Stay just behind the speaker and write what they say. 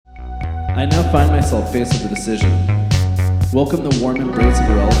I now find myself faced with a decision. Welcome the warm embrace of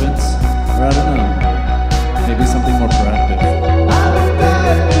irrelevance, or I don't know, maybe something more proactive.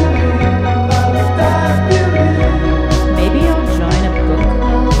 Maybe I'll join a book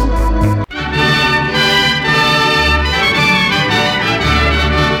club.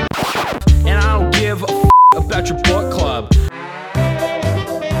 And I don't give a about your book club.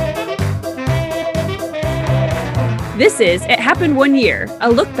 This is It Happened One Year, a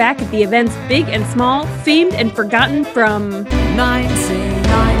look back at the events big and small, famed and forgotten from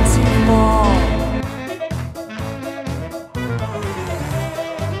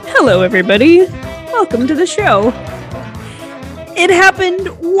 1994. Hello, everybody. Welcome to the show. It happened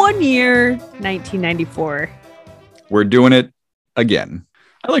one year, 1994. We're doing it again.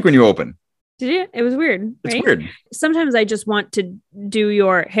 I like when you open. Did you? It was weird. It's right? weird. Sometimes I just want to do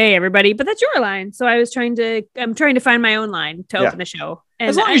your hey everybody, but that's your line. So I'm trying to find my own line to open the show. And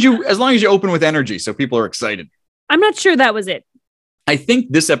as long as you open with energy, so people are excited. I'm not sure that was it. I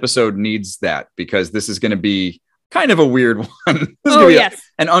think this episode needs that because this is going to be kind of a weird one. This is Oh, gonna be yes.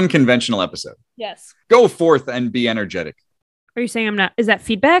 an unconventional episode. Yes. Go forth and be energetic. Are you saying I'm not? Is that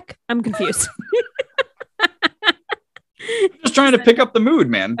feedback? I'm confused. Just trying to pick up the mood,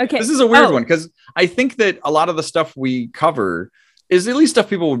 man. Okay. This is a weird one because I think that a lot of the stuff we cover is at least stuff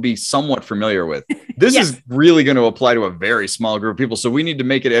people would be somewhat familiar with. This Yes. is really going to apply to a very small group of people. So we need to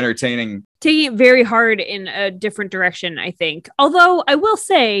make it entertaining. Taking it very hard in a different direction, I think. Although I will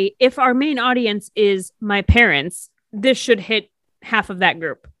say, if our main audience is my parents, this should hit half of that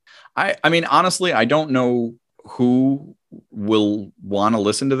group. I mean, honestly, I don't know who will want to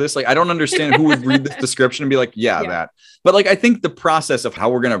listen to this. Like, I don't understand who would read this description and be like, yeah, that. But like, I think the process of how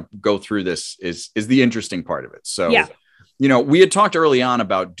we're going to go through this is the interesting part of it. So, you know, we had talked early on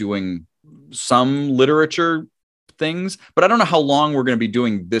about doing some literature things, but I don't know how long we're going to be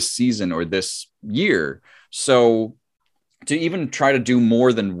doing this season or this year. So to even try to do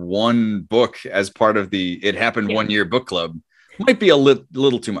more than one book as part of the It Happened One Year book club might be a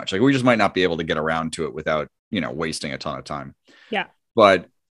little too much. Like, we just might not be able to get around to it without, you know, wasting a ton of time. Yeah. But,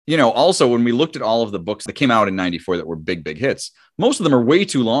 you know, also when we looked at all of the books that came out in 94 that were big hits, most of them are way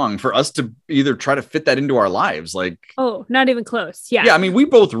too long for us to either try to fit that into our lives. Like, Oh, not even close. Yeah. yeah, I mean, we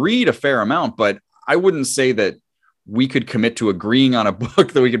both read a fair amount, but I wouldn't say that we could commit to agreeing on a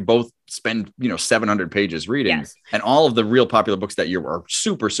book that we could both spend, 700 pages reading. Yes. And all of the real popular books that year are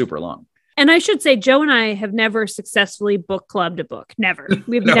super, super long. And I should say, Joe and I have never successfully book clubbed a book. Never.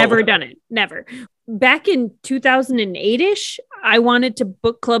 We've No. never done it. Never. Back in 2008-ish, I wanted to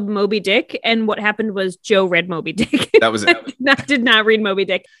book club Moby Dick. And what happened was Joe read Moby Dick. That was it. I did not read Moby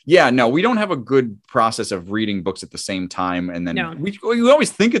Dick. Yeah, no, we don't have a good process of reading books at the same time. And then No. we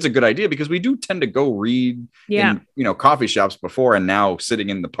always think it's a good idea because we do tend to go read in, coffee shops before and now sitting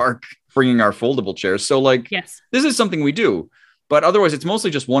in the park, bringing our foldable chairs. So like, Yes. this is something we do. But otherwise, it's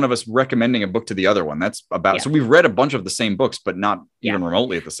mostly just one of us recommending a book to the other one. That's about, so we've read a bunch of the same books, but not even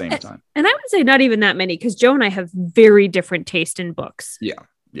remotely at the same time. And I would say not even that many, because Joe and I have very different taste in books. Yeah.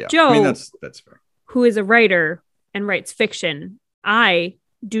 Joe, I mean, that's fair. who is a writer and writes fiction, I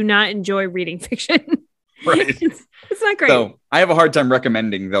do not enjoy reading fiction. Right. It's not great. So I have a hard time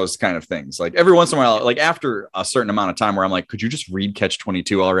recommending those kind of things. Like every once in a while, like after a certain amount of time where I'm like, could you just read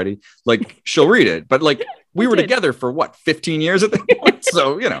Catch-22 already? Like she'll read it, but like we were together for 15 years at that point.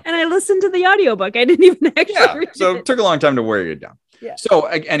 So, And I listened to the audiobook. I didn't even actually read so it. it took a long time to wear you down. Yeah. So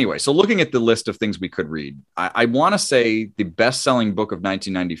anyway, so looking at the list of things we could read, I want to say the best-selling book of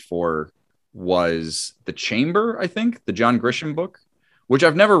 1994 was The Chamber, I think, the John Grisham book, which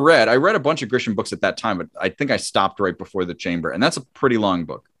I've never read. I read a bunch of Grisham books at that time, but I think I stopped right before The Chamber. And that's a pretty long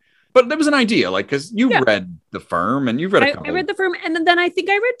book. But there was an idea, like, because you read The Firm and you've read a couple. I read The Firm. And then I think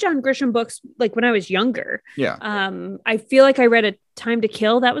I read John Grisham books like when I was younger. Yeah. I feel like I read A Time to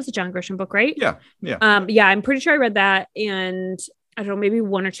Kill. That was a John Grisham book, right? Yeah. I'm pretty sure I read that. And I don't know, maybe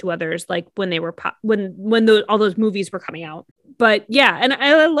one or two others, like when they were all those movies were coming out. But yeah, and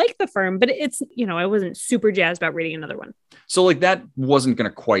I like The Firm, but it's, I wasn't super jazzed about reading another one. So like that wasn't going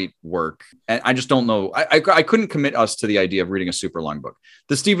to quite work. And I just don't know. I couldn't commit us to the idea of reading a super long book.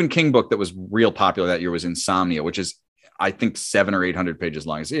 The Stephen King book that was real popular that year was Insomnia, which is, I think, 700 or 800 pages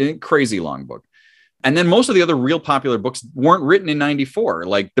long. It's a crazy long book. And then most of the other real popular books weren't written in 94.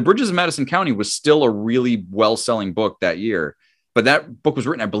 Like The Bridges of Madison County was still a really well-selling book that year. But that book was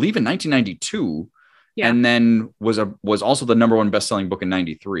written, I believe, in 1992. Yeah. And then was also the number one best-selling book in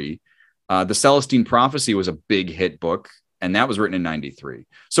 93. The Celestine Prophecy was a big hit book, and that was written in 93.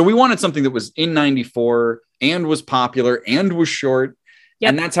 So we wanted something that was in 94 and was popular and was short Yep.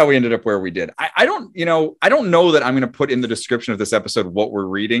 And that's how we ended up where we did. I don't know that I'm going to put in the description of this episode what we're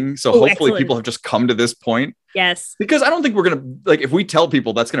reading. So hopefully excellent. people have just come to this point. Yes. Because I don't think we're going to, like, if we tell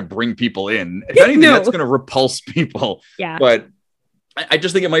people, that's going to bring people in. If anything, No. that's going to repulse people. Yeah. But I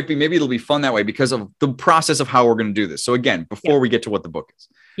just think maybe it'll be fun that way because of the process of how we're going to do this. So again, before we get to what the book is,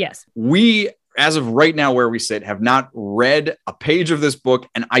 Yes. we, as of right now, where we sit, have not read a page of this book,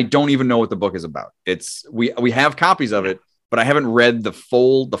 and I don't even know what the book is about. We have copies of it, but I haven't read the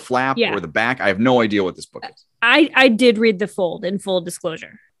flap or the back. I have no idea what this book is. I did read the fold, in full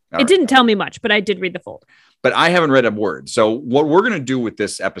disclosure. All it didn't tell me much, but I did read the fold. But I haven't read a word. So what we're going to do with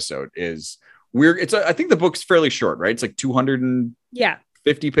this episode is I think the book's fairly short, right? It's like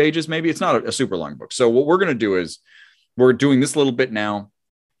 250 pages, maybe. It's not a super long book. So what we're going to do is we're doing this little bit now,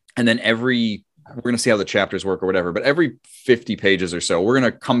 and then we're going to see how the chapters work or whatever. But every 50 pages or so, we're going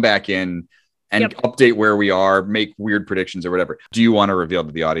to come back in and update where we are, make weird predictions or whatever. Do you want to reveal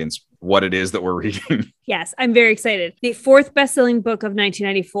to the audience what it is that we're reading? Yes, I'm very excited. The fourth best-selling book of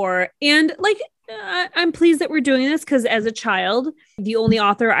 1994. And I'm pleased that we're doing this because as a child, the only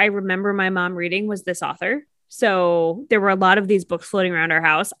author I remember my mom reading was this author. So there were a lot of these books floating around our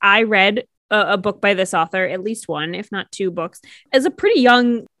house. I read a book by this author, at least one, if not two books, as a pretty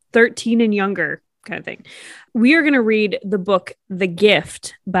young 13 and younger kind of thing. We are going to read the book The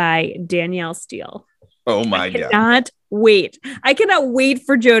Gift by Danielle Steele. Oh my God. I cannot wait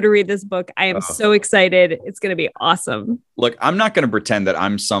for Joe to read this book. I am so excited. It's going to be awesome. Look, I'm not going to pretend that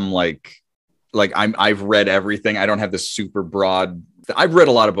I'm some I've read everything. I don't have this super broad. I've read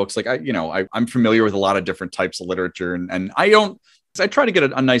a lot of books. I'm familiar with a lot of different types of literature, and I try to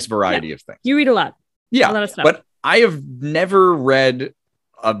get a nice variety of things. You read a lot. Yeah. A lot of stuff. But I have never read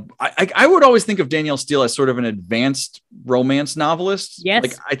I would always think of Danielle Steele as sort of an advanced romance novelist.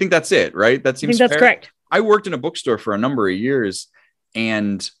 Yes. I think that's it, right? That seems that's fair. correct. I worked in a bookstore for a number of years,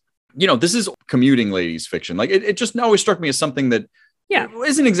 and this is commuting ladies fiction. It just always struck me as something that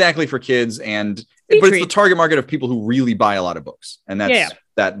isn't exactly for kids, but it's the target market of people who really buy a lot of books, and that's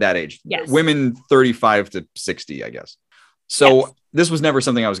that age. Yes. Women 35 to 60, I guess. So this was never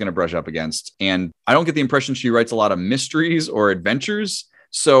something I was going to brush up against, and I don't get the impression she writes a lot of mysteries or adventures.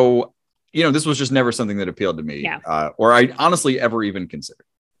 So, this was just never something that appealed to me, or I honestly ever even considered.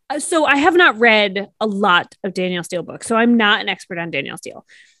 So I have not read a lot of Danielle Steele books, so I'm not an expert on Danielle Steele.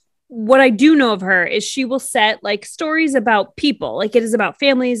 What I do know of her is she will set stories about people. It is about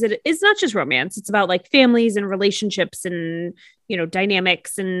families. It's not just romance. It's about families and relationships and,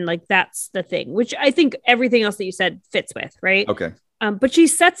 dynamics. And that's the thing, which I think everything else that you said fits with. Right. Okay. But she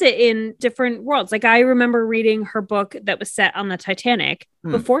sets it in different worlds. I remember reading her book that was set on the Titanic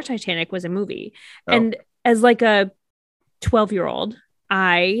before Titanic was a movie. Oh. And as a 12-year-old,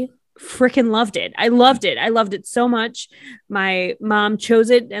 I freaking loved it. I loved it so much. My mom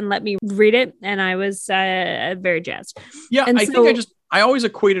chose it and let me read it. And I was very jazzed. Yeah. And I always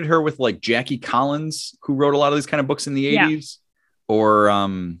equated her with Jackie Collins, who wrote a lot of these kind of books in the 80s. Or,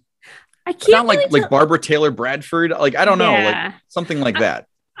 I can't not like Barbara Taylor Bradford. I don't know, something like that.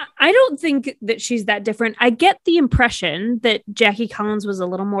 I don't think that she's that different. I get the impression that Jackie Collins was a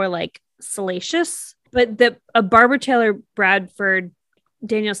little more salacious, but that a Barbara Taylor Bradford,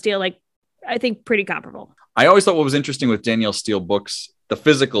 Danielle Steele, I think pretty comparable. I always thought what was interesting with Danielle Steele books, the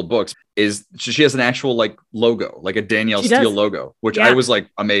physical books, is she has an actual logo, a Danielle Steele logo, which I was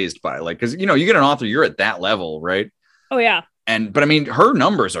amazed by, because you get an author, you're at that level, right? Oh yeah. But I mean, her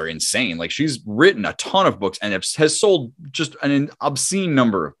numbers are insane. She's written a ton of books and has sold just an obscene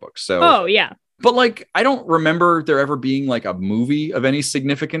number of books. So, oh yeah. But I don't remember there ever being a movie of any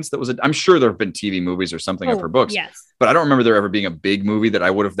significance that was, I'm sure there have been TV movies or something of her books. Yes. But I don't remember there ever being a big movie that I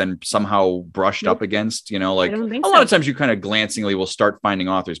would have then somehow brushed up against, a lot of times you kind of glancingly will start finding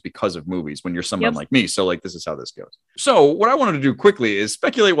authors because of movies when you're someone like me. So this is how this goes. So what I wanted to do quickly is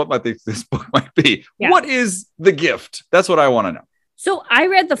speculate what this book might be. Yeah. What is The Gift? That's what I want to know. So I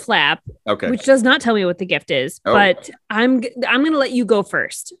read the flap, which does not tell me what The Gift is, but I'm going to let you go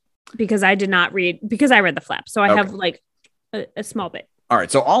first because I did not read, because I read the flap. So I have a small bit. All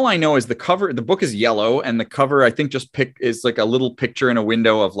right. So all I know is the cover, the book is yellow, and the cover, I think, just is a little picture in a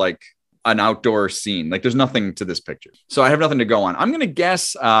window of an outdoor scene. There's nothing to this picture. So I have nothing to go on. I'm going to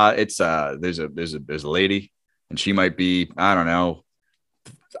guess there's a lady, and she might be, I don't know.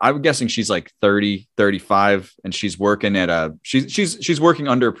 I'm guessing she's 30, 35, and she's working at she's working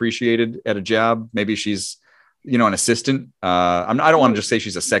underappreciated at a job. Maybe she's, an assistant. I don't want to just say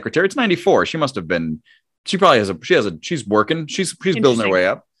she's a secretary. It's 94. She must have been. She probably she's working. She's building her way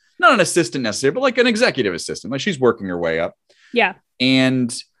up. Not an assistant necessarily, but an executive assistant. She's working her way up. Yeah.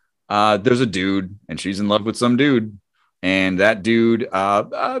 And there's a dude, and she's in love with some dude. And that dude,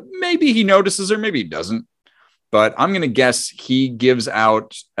 maybe he notices her, maybe he doesn't. But I'm gonna guess he gives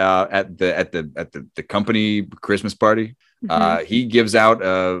out at the company Christmas party. He gives out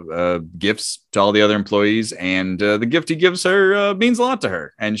gifts to all the other employees, and the gift he gives her means a lot to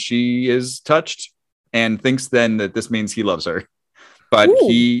her, and she is touched and thinks then that this means he loves her. But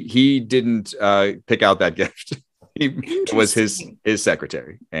he didn't pick out that gift. It was his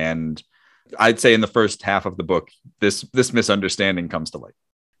secretary, and I'd say in the first half of the book, this misunderstanding comes to light.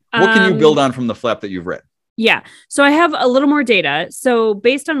 What can you build on from the flap that you've read? Yeah. So I have a little more data. So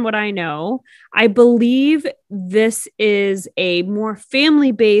based on what I know, I believe this is a more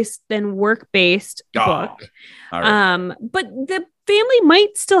family-based than work-based book. Right. But the family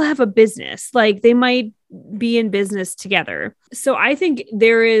might still have a business. Like they might be in business together. So I think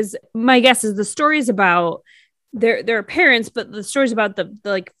my guess is the story is about their parents, but the story's about the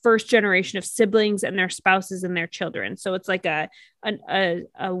like first generation of siblings and their spouses and their children. So it's like a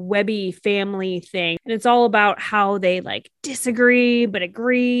webby family thing. And it's all about how they like disagree, but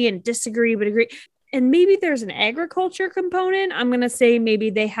agree and disagree, but agree. And maybe there's an agriculture component. I'm going to say maybe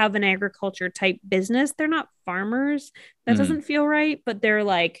they have an agriculture type business. They're not farmers. That doesn't feel right, but they're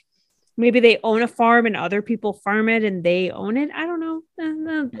like, maybe they own a farm and other people farm it and they own it. I don't know.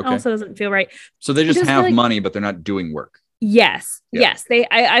 That also doesn't feel right. So they just have money, but they're not doing work. Yes. Yeah. Yes.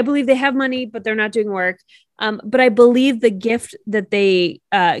 I believe they have money, but they're not doing work. But I believe the gift that they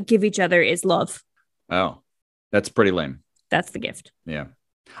give each other is love. Oh, that's pretty lame. That's the gift. Yeah.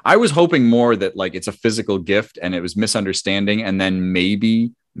 I was hoping more that like it's a physical gift and it was misunderstanding and then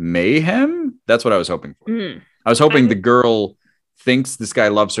maybe mayhem. That's what I was hoping for. I was hoping the girl thinks this guy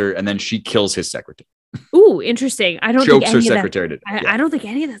loves her and then she kills his secretary. Ooh, interesting. I don't chokes her secretary. I don't think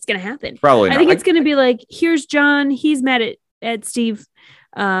any of that's going to happen. Probably not. I think it's going to be like, here's John. He's mad at Steve.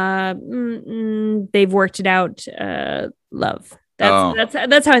 They've worked it out. Love.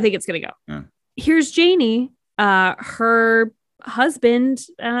 That's how I think it's going to go. Yeah. Here's Janie. Her husband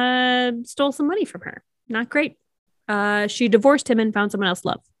stole some money from her. Not great. She divorced him and found someone else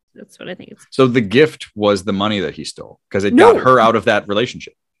love. That's what I think it's. So the gift was the money that he stole because it got her out of that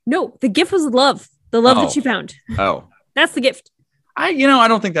relationship. No, the gift was love. The love that she found. Oh, that's the gift. I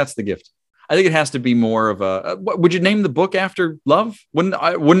don't think that's the gift. I think it has to be more of a. Would you name the book after love?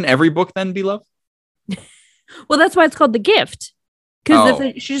 Wouldn't every book then be love? Well, that's why it's called The Gift. Because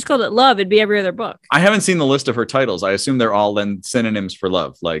if she just called it love, it'd be every other book. I haven't seen the list of her titles. I assume they're all then synonyms for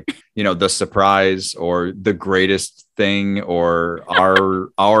love, like The Surprise or The Greatest Thing or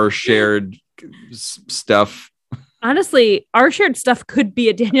our shared stuff. Honestly, Our Shared Stuff could be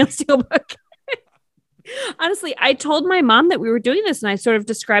a Danielle Steel book. Honestly, I told my mom that we were doing this and I sort of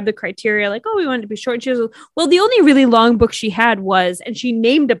described the criteria like, we wanted to be short. And she was like, well, the only really long book she had was, and she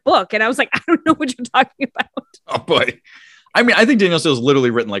named a book. And I was like, I don't know what you're talking about. Oh boy. I mean, I think Danielle Steele's literally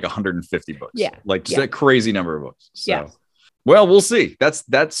written like 150 books. Yeah. Like just a crazy number of books. So, yeah. Well, we'll see. That's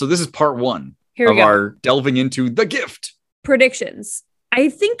so this is part one of our delving into The Gift. Predictions. I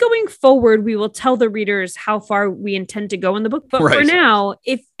think going forward, we will tell the readers how far we intend to go in the book. But for now,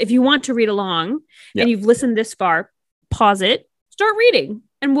 if you want to read along and you've listened this far, pause it, start reading,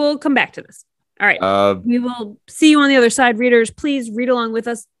 and we'll come back to this. All right. We will see you on the other side, readers. Please read along with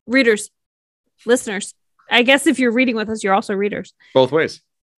us. Readers, listeners. I guess if you're reading with us, you're also readers. Both ways.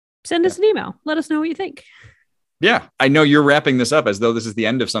 Send us an email. Let us know what you think. Yeah. I know you're wrapping this up as though this is the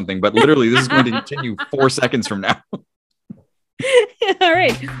end of something, but literally this is going to continue 4 seconds from now. All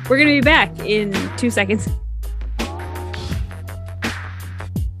right. We're going to be back in 2 seconds.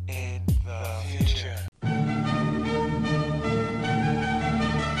 In the future.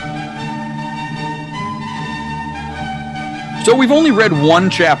 So we've only read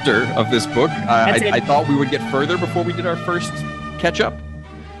one chapter of this book. I thought we would get further before we did our first catch up,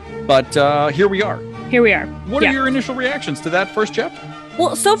 but here we are. Here we are. What are your initial reactions to that first chapter?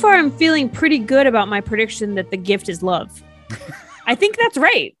 Well, so far I'm feeling pretty good about my prediction that the gift is love. I think that's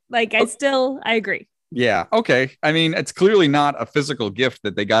right. Like I agree. Yeah. Okay. I mean, it's clearly not a physical gift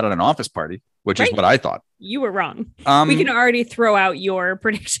that they got at an office party, which is what I thought. You were wrong. We can already throw out your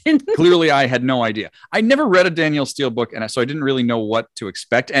prediction. Clearly, I had no idea. I never read a Danielle Steel book, and so I didn't really know what to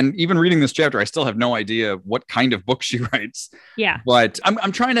expect. And even reading this chapter, I still have no idea what kind of book she writes. Yeah. But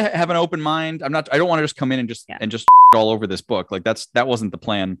I'm trying to have an open mind. I don't want to just come in and just all over this book. Like that wasn't the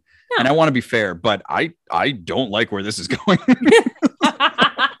plan. No. And I want to be fair, but I don't like where this is going.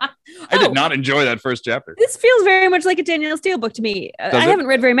 I did not enjoy that first chapter. This feels very much like a Danielle Steele book to me. Does I it? haven't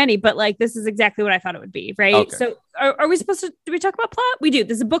read very many, but like this is exactly what I thought it would be, right? Okay. So are we supposed to, do we talk about plot? We do.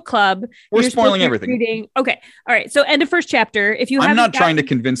 This is a book club. We're You're supposed spoiling to be everything. reading. Okay. All right. So end of first chapter. If you I'm haven't not trying to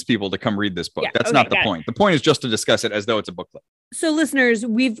gotten- convince people to come read this book. Yeah, That's okay, not the got it. point. The point is just to discuss it as though it's a book club. So listeners,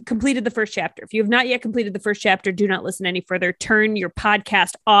 we've completed the first chapter. If you have not yet completed the first chapter, do not listen any further. Turn your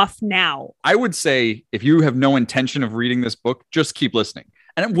podcast off now. I would say if you have no intention of reading this book, just keep listening.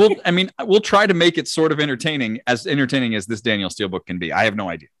 And we'll try to make it sort of entertaining as this Danielle Steele book can be. I have no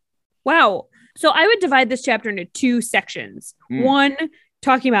idea. Wow. So I would divide this chapter into two sections. One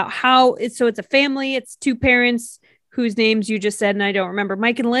talking about how it's a family. It's two parents whose names you just said, and I don't remember.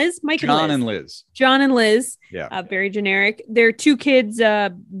 Mike and Liz. John and Liz. John and Liz. Yeah. Very generic. Their two kids,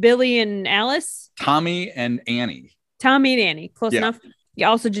 Billy and Alice. Tommy and Annie. Tommy and Annie. Close enough. Yeah,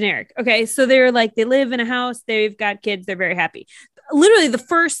 also generic. Okay. So they're like, they live in a house. They've got kids. They're very happy. Literally this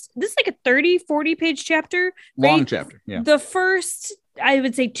is like a 40 page chapter. Long right? chapter. Yeah. The first, I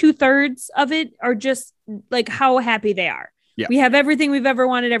would say 2/3 of it are just like how happy they are. Yeah. We have everything we've ever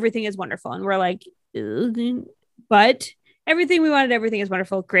wanted. Everything is wonderful. And we're like, ugh. But everything we wanted, everything is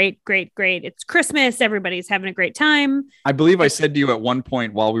wonderful. Great, great, great. It's Christmas. Everybody's having a great time. I believe I said to you at one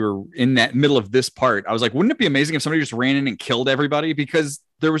point while we were in that middle of this part, I was like, wouldn't it be amazing if somebody just ran in and killed everybody? Because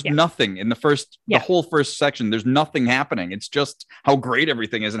there was nothing in the whole first section. There's nothing happening. It's just how great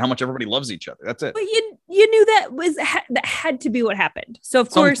everything is and how much everybody loves each other. That's it. But you knew that had to be what happened. So of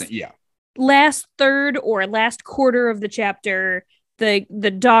course, last third or last quarter of the chapter,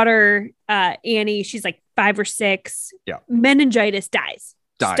 the daughter, Annie, she's like 5 or 6. Yeah. Meningitis dies.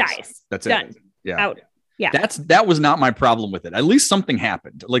 That's done. it. Yeah. Out. Yeah. That was not my problem with it. At least something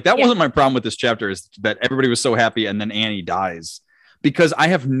happened. Like that wasn't my problem with this chapter, is that everybody was so happy and then Annie dies, because I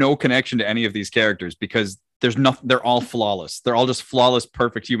have no connection to any of these characters because there's nothing. They're all flawless. They're all just flawless,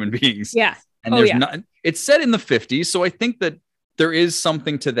 perfect human beings. Yeah. And there's not, it's set in the 50s. So I think that there is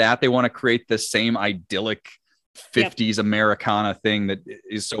something to that. They want to create the same idyllic 50s Americana thing that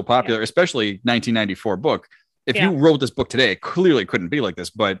is so popular, especially 1994 book. If you wrote this book today, it clearly couldn't be like this,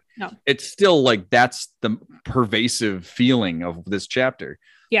 but it's still like, that's the pervasive feeling of this chapter.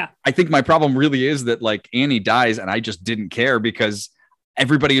 Yeah. I think my problem really is that like Annie dies and I just didn't care because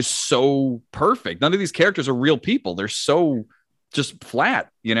everybody is so perfect. None of these characters are real people. They're so just flat,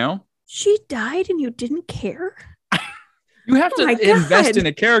 you know? She died and you didn't care? You have to invest in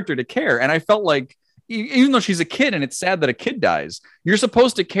a character to care. And I felt like, even though she's a kid and it's sad that a kid dies, you're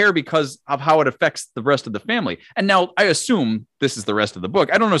supposed to care because of how it affects the rest of the family. And now I assume this is the rest of the book.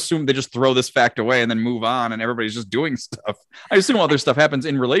 I don't assume they just throw this fact away and then move on and everybody's just doing stuff. I assume other stuff happens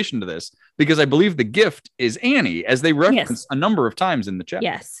in relation to this because I believe the gift is Annie, as they reference a number of times in the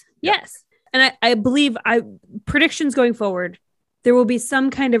chapter. Yes. And I believe predictions going forward, there will be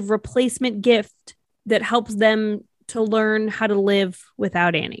some kind of replacement gift that helps them to learn how to live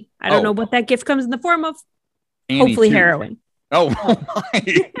without Annie. I don't know what that gift comes in the form of. Annie hopefully too. heroin. Oh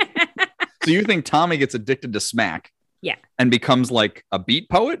my. So you think Tommy gets addicted to smack? Yeah. And becomes like a beat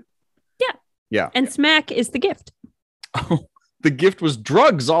poet? Yeah. Yeah. And smack is the gift. Oh, the gift was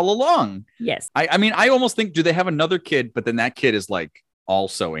drugs all along. Yes. I mean, I almost think, do they have another kid? But then that kid is like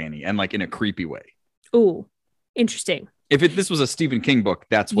also Annie and like in a creepy way. Ooh, interesting. If this was a Stephen King book,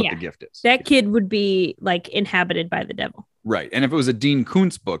 that's what the gift is. That kid would be like inhabited by the devil. Right. And if it was a Dean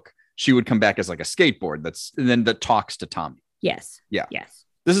Koontz book, she would come back as like a skateboard that talks to Tommy. Yes. Yeah. Yes.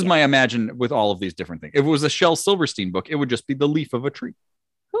 This is my imagine with all of these different things. If it was a Shel Silverstein book, it would just be the leaf of a tree.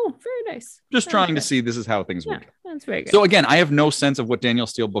 Oh, very nice. Just trying to see this is how things would go. That's very good. So again, I have no sense of what Danielle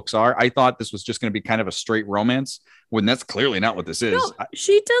Steele books are. I thought this was just going to be kind of a straight romance, when that's clearly not what this is. No,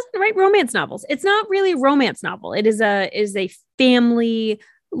 she doesn't write romance novels. It's not really a romance novel. It is a family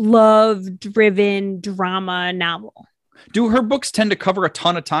love driven drama novel. Do her books tend to cover a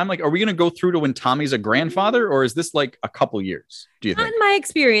ton of time? Like, are we going to go through to when Tommy's a grandfather, or is this like a couple years? Do you think? Not in my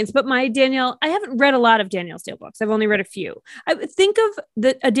experience, but I haven't read a lot of Danielle Steele books. I've only read a few. I would think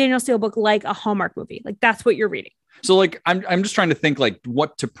of a Danielle Steele book like a Hallmark movie. Like that's what you're reading. So like, I'm just trying to think like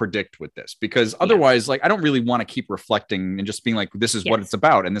what to predict with this, because otherwise, like, I don't really want to keep reflecting and just being like, this is what it's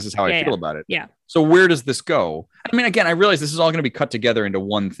about. And this is how I feel about it. Yeah. So where does this go? I mean, again, I realize this is all going to be cut together into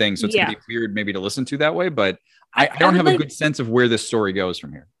one thing. So it's going to be weird maybe to listen to that way, but I don't have a good sense of where this story goes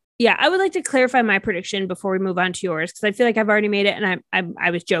from here. Yeah, I would like to clarify my prediction before we move on to yours, because I feel like I've already made it and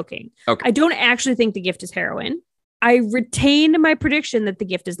I was joking. Okay. I don't actually think the gift is heroin. I retain my prediction that the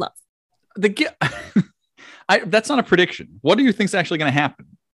gift is love. The gift... that's not a prediction. What do you think is actually going to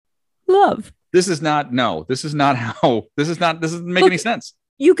happen? Love. This doesn't make any sense.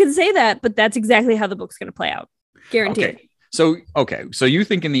 You can say that, but that's exactly how the book's going to play out. Guaranteed. Okay. So, okay. So you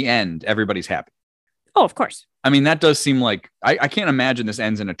think in the end, everybody's happy? Oh, of course. I mean, that does seem like I can't imagine this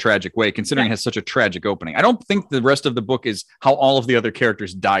ends in a tragic way, considering it has such a tragic opening. I don't think the rest of the book is how all of the other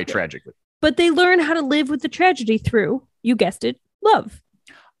characters die tragically. But they learn how to live with the tragedy through, you guessed it, love.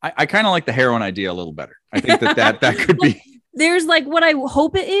 I kind of like the heroin idea a little better. I think that could be. There's like what I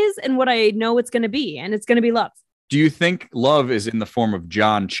hope it is and what I know it's going to be, and it's going to be love. Do you think love is in the form of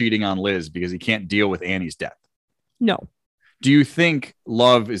John cheating on Liz because he can't deal with Annie's death? No. Do you think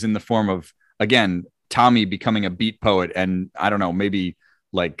love is in the form of, again, Tommy becoming a beat poet and, I don't know, maybe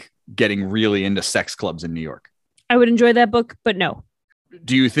like getting really into sex clubs in New York? I would enjoy that book, but no.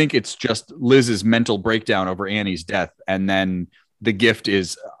 Do you think it's just Liz's mental breakdown over Annie's death, and then the gift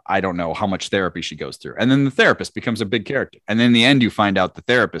is, I don't know how much therapy she goes through, and then the therapist becomes a big character, and then in the end you find out the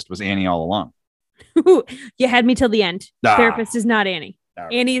therapist was Annie all along? You had me till the end. Therapist is not Annie.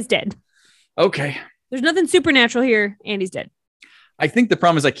 Right. Annie is dead. Okay. There's nothing supernatural here. Annie's dead. I think the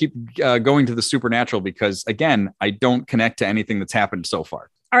problem is I keep going to the supernatural because, again, I don't connect to anything that's happened so far.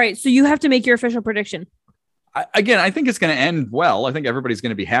 All right. So you have to make your official prediction. I think it's going to end well. I think everybody's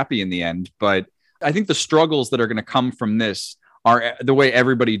going to be happy in the end. But I think the struggles that are going to come from this are the way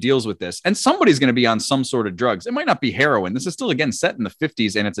everybody deals with this. And somebody's going to be on some sort of drugs. It might not be heroin. This is still, again, set in the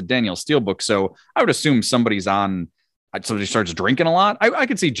 50s and it's a Danielle Steele book. So I would assume somebody starts drinking a lot. I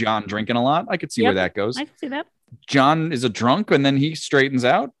could see John drinking a lot. I could see where that goes. I can see that. John is a drunk and then he straightens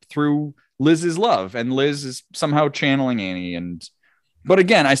out through Liz's love, and Liz is somehow channeling Annie. But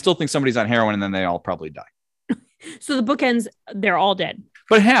again, I still think somebody's on heroin and then they all probably die. So the book ends, they're all dead.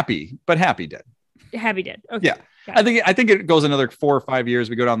 But happy dead. Happy dead. Okay. Yeah. I think it goes another 4 or 5 years.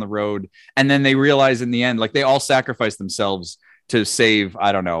 We go down the road and then they realize in the end, like they all sacrifice themselves to save,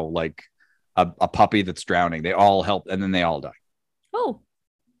 I don't know, like a puppy that's drowning. They all help and then they all die. Oh,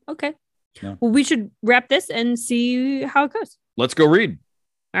 okay. Yeah. Well, we should wrap this and see how it goes. Let's go read.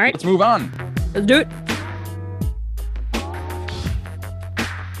 All right. Let's move on. Let's do it.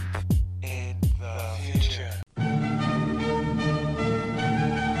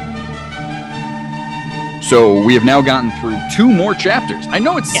 So we have now gotten through 2 more chapters. I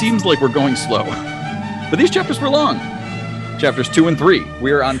know it seems like we're going slow, but these chapters were long. Chapters 2 and 3.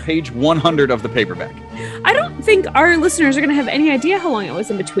 We are on page 100 of the paperback. I don't think our listeners are going to have any idea how long it was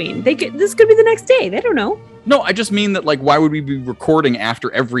in between. This could be the next day. They don't know. No, I just mean that, like, why would we be recording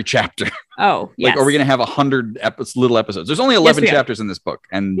after every chapter? Oh, yes. Like, are we going to have 100 little episodes? There's only 11 chapters in this book,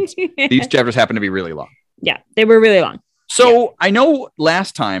 and these chapters happen to be really long. Yeah, they were really long. So I know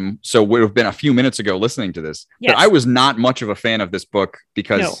last time, so would have been a few minutes ago listening to this, that I was not much of a fan of this book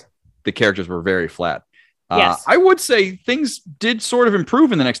because the characters were very flat. I would say things did sort of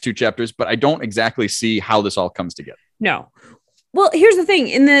improve in the next 2 chapters, but I don't exactly see how this all comes together. No. Well, here's the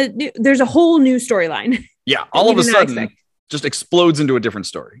thing. There's a whole new storyline. Yeah. All of a sudden, just explodes into a different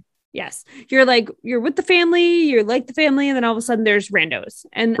story. Yes. You're with the family, you're like the family, and then all of a sudden there's randos.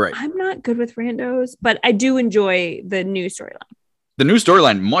 And I'm not good with randos, but I do enjoy the new storyline. The new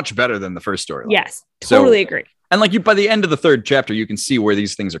storyline, much better than the first storyline. Yes. Totally agree. And like by the end of the 3rd chapter, you can see where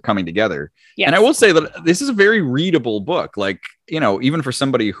these things are coming together. Yes. And I will say that this is a very readable book. Like, even for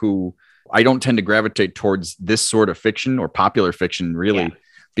somebody who I don't tend to gravitate towards this sort of fiction or popular fiction, really,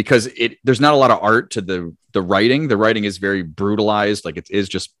 because there's not a lot of art to the writing. The writing is very brutalized. Like it is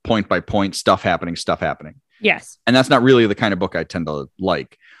just point by point, stuff happening. Yes. And that's not really the kind of book I tend to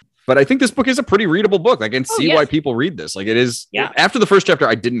like. But I think this book is a pretty readable book. I can see why people read this. Like it is. Yeah. After the 1st chapter,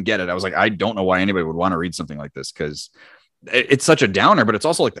 I didn't get it. I was like, I don't know why anybody would want to read something like this because it's such a downer. But it's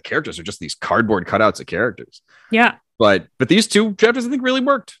also like the characters are just these cardboard cutouts of characters. Yeah. But these 2 chapters, I think, really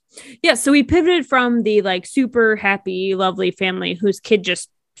worked. Yeah. So we pivoted from the like super happy, lovely family whose kid just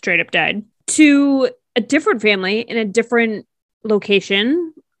straight up died to a different family in a different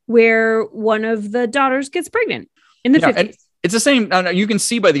location where one of the daughters gets pregnant in the 50s. It's the same. You can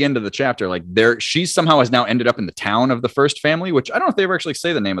see by the end of the chapter, like she somehow has now ended up in the town of the first family, which I don't know if they ever actually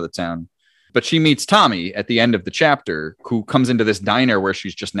say the name of the town, but she meets Tommy at the end of the chapter, who comes into this diner where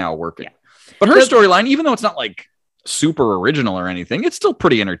she's just now working. Yeah. But her storyline, even though it's not like super original or anything, it's still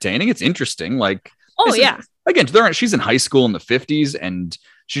pretty entertaining. It's interesting. Like, again, she's in high school in the 50s and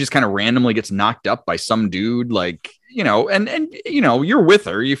she just kind of randomly gets knocked up by some dude, like, and you're with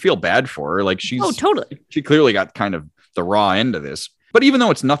her, you feel bad for her. Like totally. She clearly got kind of the raw end of this, but even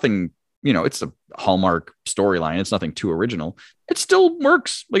though it's nothing, it's a Hallmark storyline, it's nothing too original, it still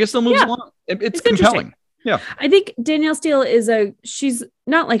works. Like it still moves along. It's compelling. Yeah. I think Danielle Steele she's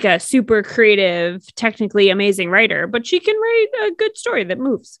not like a super creative, technically amazing writer, but she can write a good story that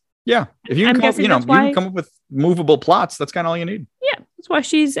moves. Yeah. If you can come up with movable plots, that's kind of all you need. Yeah. That's why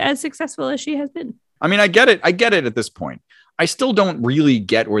she's as successful as she has been. I mean, I get it at this point. I still don't really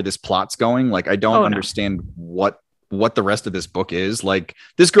get where this plot's going. Like, I don't understand what the rest of this book is. Like,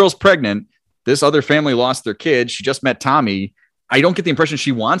 this girl's pregnant. This other family lost their kid. She just met Tommy. I don't get the impression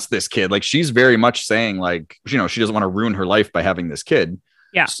she wants this kid. Like, she's very much saying, like, you know, she doesn't want to ruin her life by having this kid.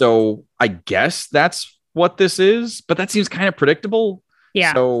 Yeah. So I guess that's what this is, but that seems kind of predictable.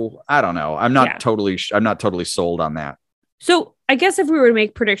 Yeah. So I don't know. I'm not totally sold on that. So I guess if we were to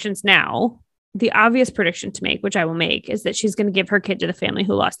make predictions now, the obvious prediction to make, which I will make, is that she's going to give her kid to the family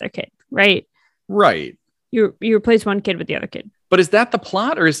who lost their kid. Right. Right. You replace one kid with the other kid. But is that the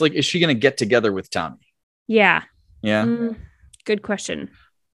plot, or is she going to get together with Tommy? Yeah. Yeah. Good question.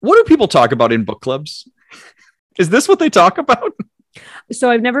 What do people talk about in book clubs? Is this what they talk about? So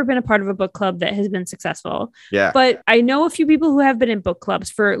I've never been a part of a book club that has been successful. Yeah. But I know a few people who have been in book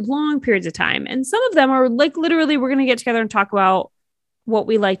clubs for long periods of time. And some of them are like, literally, we're going to get together and talk about what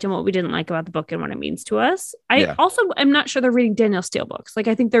we liked and what we didn't like about the book and what it means to us. I also am not sure they're reading Danielle Steele books. Like,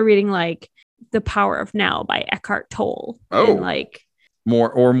 I think they're reading like The Power of Now by Eckhart Tolle. Oh, and like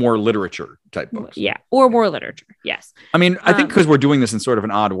more literature type books. Yeah. Or more literature. Yes. I mean, I think because we're doing this in sort of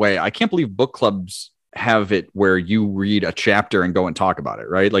an odd way, I can't believe book clubs have it where you read a chapter and go and talk about it,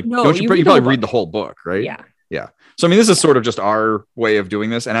 right? Like, no, don't you probably read the whole book, right? Yeah. Yeah. So, I mean, this is sort of just our way of doing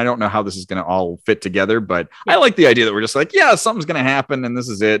this. And I don't know how this is going to all fit together, but I like the idea that we're just like, yeah, something's going to happen and this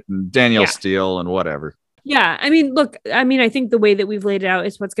is it. And Danielle Steele and whatever. Yeah. I mean, look, I think the way that we've laid it out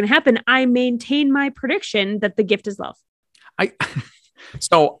is what's going to happen. I maintain my prediction that the gift is love.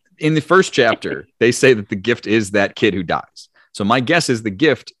 So in the first chapter, they say that the gift is that kid who dies. So my guess is the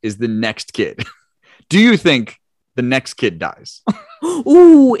gift is the next kid. Do you think the next kid dies?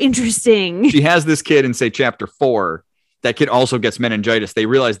 Ooh, interesting. She has this kid in, say, chapter 4. That kid also gets meningitis. They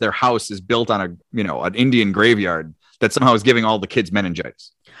realize their house is built on an Indian graveyard that somehow is giving all the kids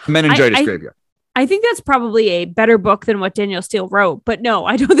meningitis. Graveyard. I think that's probably a better book than what Danielle Steele wrote, but no,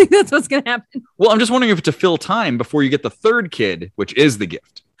 I don't think that's what's going to happen. Well, I'm just wondering if to fill time before you get the third kid, which is the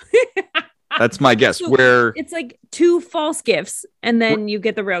gift. That's my guess. So where it's like 2 false gifts and then you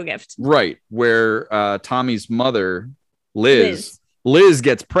get the real gift. Right. Where Tommy's mother, Liz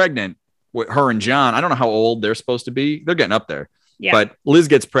gets pregnant with her and John. I don't know how old they're supposed to be. They're getting up there. Yeah. But Liz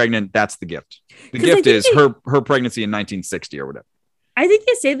gets pregnant. That's the gift. The gift is her pregnancy in 1960 or whatever. I think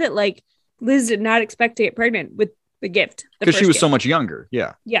they say that like Liz did not expect to get pregnant with the gift. Because she was so much younger.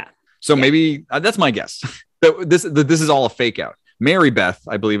 Yeah. Yeah. So maybe that's my guess. This is all a fake out. Mary Beth,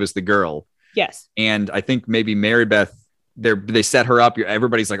 I believe, is the girl. Yes. And I think maybe Mary Beth, they set her up.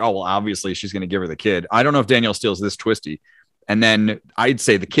 Everybody's like, oh, well, obviously she's going to give her the kid. I don't know if Danielle Steele's this twisty. And then I'd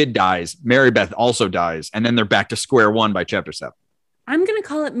say the kid dies. Mary Beth also dies. And then they're back to square one by chapter 7. I'm going to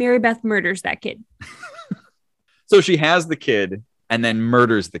call it Mary Beth murders that kid. So she has the kid and then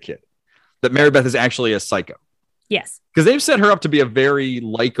murders the kid. That Mary Beth is actually a psycho. Yes. Because they've set her up to be a very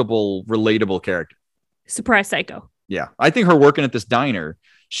likable, relatable character. Surprise psycho. Yeah. I think her working at this diner,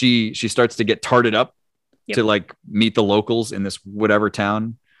 she starts to get tarted up to like meet the locals in this whatever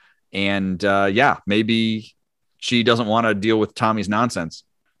town. And maybe she doesn't want to deal with Tommy's nonsense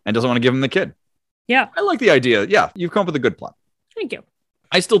and doesn't want to give him the kid. Yeah. I like the idea. Yeah. You've come up with a good plot. Thank you.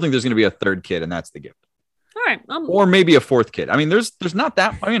 I still think there's going to be a third kid and that's the gift. All right. Or maybe a fourth kid. I mean, there's not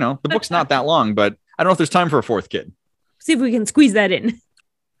that, the book's not that long, but I don't know if there's time for a fourth kid. See if we can squeeze that in.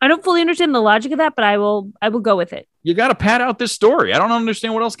 I don't fully understand the logic of that, but I will go with it. You got to pad out this story. I don't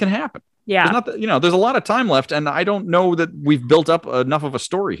understand what else can happen. Yeah. There's a lot of time left and I don't know that we've built up enough of a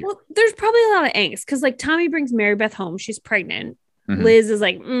story here. Well, there's probably a lot of angst because like Tommy brings Mary Beth home. She's pregnant. Mm-hmm. Liz is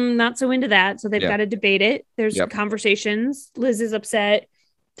like, not so into that. So they've got to debate it. There's conversations. Liz is upset.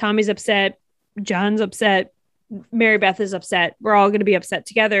 Tommy's upset. John's upset. Mary Beth is upset. We're all going to be upset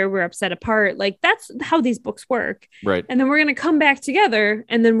together. We're upset apart. Like that's how these books work. Right. And then we're going to come back together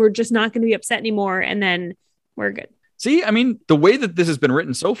and then we're just not going to be upset anymore. And then we're good. See, I mean, the way that this has been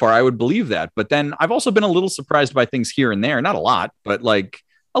written so far, I would believe that. But then I've also been a little surprised by things here and there. Not a lot, but like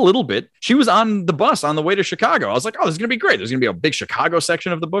a little bit. She was on the bus on the way to Chicago. I was like, oh, this is going to be great. There's going to be a big Chicago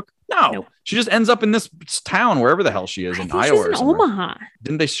section of the book. No, She just ends up in this town, wherever the hell she is, in Iowa or somewhere. Omaha.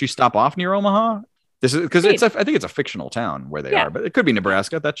 Didn't she stop off near Omaha? This is because I think it's a fictional town where they are, but it could be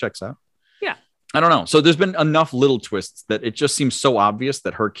Nebraska. That checks out. Yeah. I don't know. So there's been enough little twists that it just seems so obvious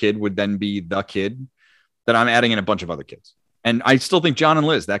that her kid would then be the kid that I'm adding in a bunch of other kids. And I still think John and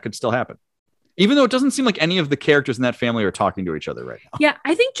Liz, that could still happen. Even though it doesn't seem like any of the characters in that family are talking to each other right now. Yeah,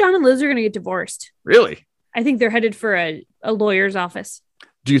 I think John and Liz are going to get divorced. Really? I think they're headed for a lawyer's office.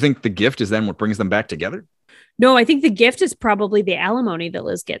 Do you think the gift is then what brings them back together? No, I think the gift is probably the alimony that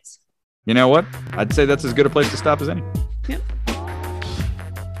Liz gets. You know what? I'd say that's as good a place to stop as any. Yep.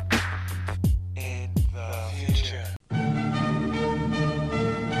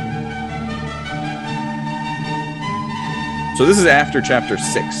 So this is after chapter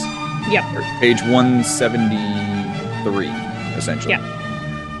 6. Yep. Or page 173, essentially.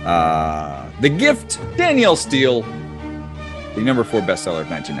 Yeah. The Gift, Danielle Steele, the number 4 bestseller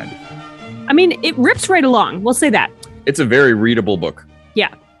of 1990. I mean, it rips right along. We'll say that. It's a very readable book.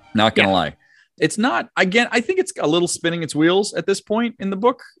 Yeah. Not gonna lie. It's not, again, I think it's a little spinning its wheels at this point in the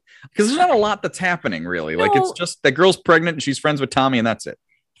book because there's not a lot that's happening really. Like it's just that girl's pregnant and she's friends with Tommy and that's it.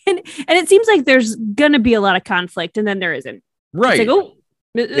 And it seems like there's gonna be a lot of conflict and then there isn't. Right. It's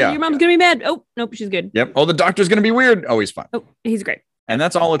like, your mom's gonna be mad. Oh, nope, she's good. Yep. Oh, the doctor's gonna be weird. Oh, he's fine. Oh, he's great. And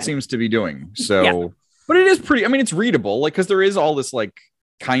that's all it seems to be doing. So, but it is pretty, I mean, it's readable, like, because there is all this like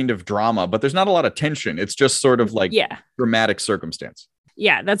kind of drama, but there's not a lot of tension. It's just sort of like dramatic circumstance.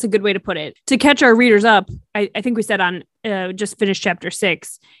 Yeah, that's a good way to put it. To catch our readers up, I think we said on just finished chapter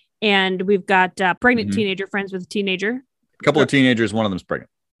 6, and we've got pregnant teenager friends with a teenager. A couple of teenagers, one of them's pregnant.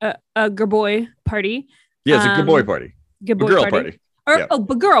 A good boy party. Yeah, it's a good boy party. Good boy girl party.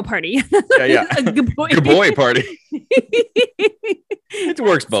 But girl party. Yeah. A good boy. Good boy party. It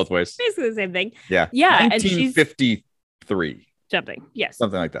works both ways. Basically the same thing. Yeah. Yeah. 1953. Something. Yes.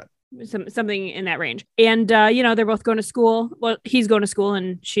 Something like that. Something in that range. And, they're both going to school. Well, he's going to school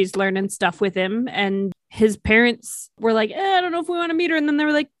and she's learning stuff with him. And his parents were like, I don't know if we want to meet her. And then they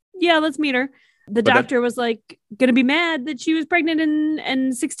were like, yeah, let's meet her. The doctor was like, going to be mad that she was pregnant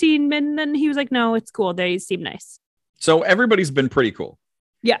and 16. And then he was like, no, it's cool. They seem nice. So everybody's been pretty cool.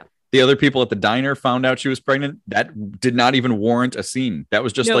 Yeah. The other people at the diner found out she was pregnant. That did not even warrant a scene. That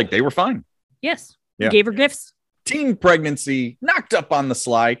was just like, they were fine. Yes. Yeah. Gave her gifts. Teen pregnancy, knocked up on the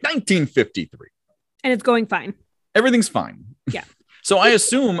sly, 1953. And it's going fine. Everything's fine. Yeah. So I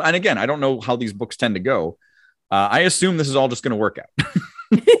assume, and again, I don't know how these books tend to go. I assume this is all just going to work out.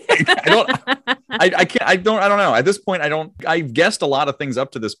 I don't know. At this point, I've guessed a lot of things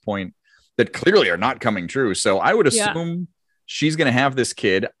up to this point that clearly are not coming true. So I would assume she's going to have this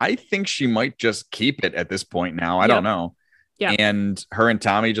kid. I think she might just keep it at this point now. I don't know. Yeah. And her and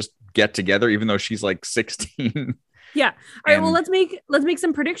Tommy just get together, even though she's like 16. Yeah. All right. Well, let's make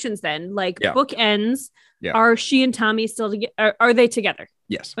some predictions then. Like book ends. Yeah. Are she and Tommy still together? Are they together?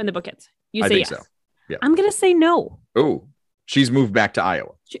 Yes. When the book ends, you I say think yes. so. Yeah. I'm gonna say no. Oh, she's moved back to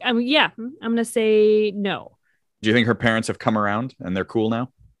Iowa. I'm gonna say no. Do you think her parents have come around and they're cool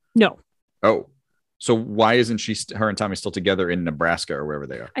now? No. Oh, so why isn't her and Tommy still together in Nebraska or wherever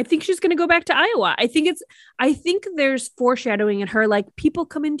they are? I think she's going to go back to Iowa. I think there's foreshadowing in her, like people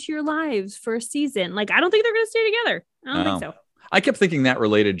come into your lives for a season. Like, I don't think they're going to stay together. I don't think so. I kept thinking that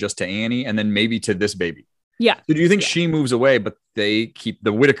related just to Annie and then maybe to this baby. Yeah. So do you think she moves away, but they keep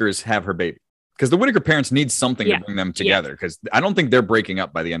the Whitakers have her baby? Because the Whitaker parents need something to bring them together. Because I don't think they're breaking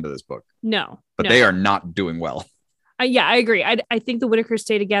up by the end of this book. No. But they are not doing well. I agree. I think the Whitakers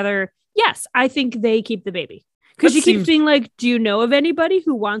stay together. Yes, I think they keep the baby. Because she keeps being like, do you know of anybody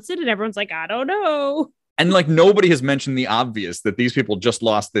who wants it? And everyone's like, I don't know. And like nobody has mentioned the obvious that these people just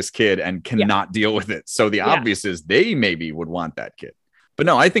lost this kid and cannot deal with it. So the obvious is they maybe would want that kid. But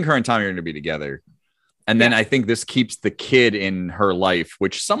no, I think her and Tommy are going to be together. And then I think this keeps the kid in her life,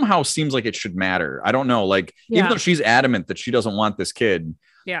 which somehow seems like it should matter. I don't know. Like, even though she's adamant that she doesn't want this kid,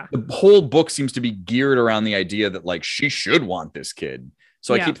 the whole book seems to be geared around the idea that like she should want this kid.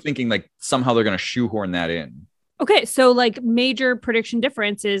 So I keep thinking like somehow they're going to shoehorn that in. Okay. So like major prediction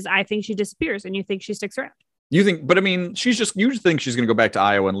difference is I think she disappears and you think she sticks around. You think, but I mean, you think she's going to go back to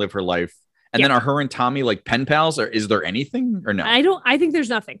Iowa and live her life. And then are her and Tommy like pen pals or is there anything or no? I think there's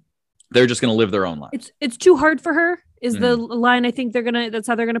nothing. They're just going to live their own life. It's too hard for her is the line. I think that's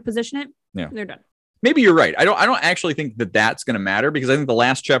how they're going to position it. Yeah. They're done. Maybe you're right. I don't actually think that that's going to matter because I think the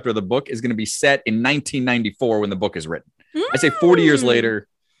last chapter of the book is going to be set in 1994 when the book is written. I say 40 years later,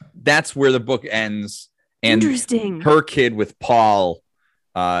 that's where the book ends. And interesting. Her kid with Paul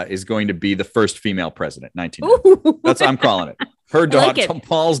is going to be the first female president. 1990. That's what I'm calling it. Her daughter,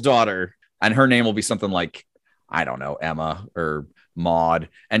 Paul's daughter, and her name will be something like, I don't know, Emma or Maud,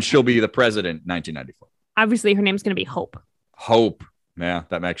 and she'll be the president 1994. Obviously, her name's going to be Hope. Hope. Yeah,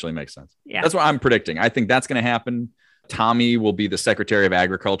 that actually makes sense. Yeah. That's what I'm predicting. I think that's going to happen. Tommy will be the Secretary of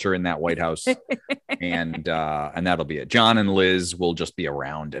Agriculture in that White House. and that'll be it. John and Liz will just be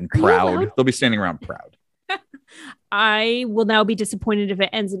around and proud. They'll be standing around proud. I will now be disappointed if it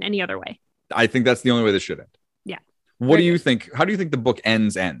ends in any other way. I think that's the only way this should end. Yeah. What do you think? How do you think the book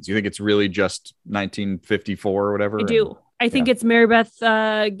ends? You think it's really just 1954 or whatever? I do. I think it's Mary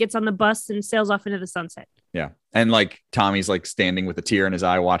Beth gets on the bus and sails off into the sunset. Yeah. And like Tommy's like standing with a tear in his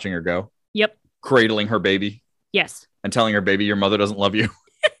eye watching her go. Yep. Cradling her baby. Yes. And telling her baby, your mother doesn't love you.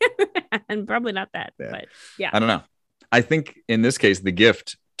 And probably not that, but yeah. I don't know. I think in this case, the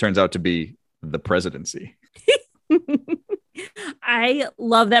gift turns out to be the presidency. I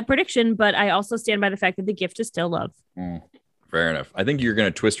love that prediction, but I also stand by the fact that the gift is still love. Fair enough. I think you're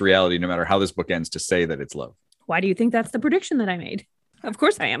going to twist reality no matter how this book ends to say that it's love. Why do you think that's the prediction that I made? Of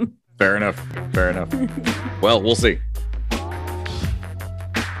course I am. Fair enough. Fair enough. Well, we'll see.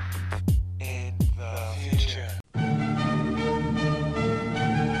 In the future.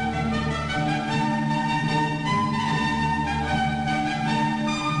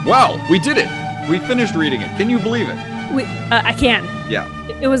 Wow, we did it. We finished reading it. Can you believe it? I can. Yeah.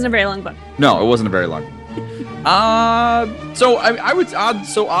 It wasn't a very long book. No, it wasn't a very long. So I would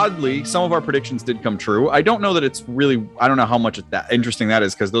oddly, some of our predictions did come true. I don't know that it's really. I don't know how much that interesting that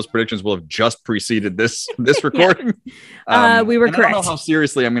is because those predictions will have just preceded this recording. We were and correct. I don't know how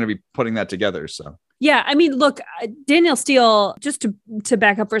seriously I'm going to be putting that together. So. Yeah, I mean, look, Danielle Steele, just to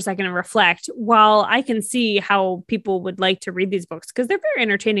back up for a second and reflect, while I can see how people would like to read these books because they're very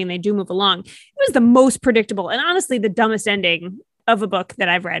entertaining, they do move along, it was the most predictable and honestly the dumbest ending of a book that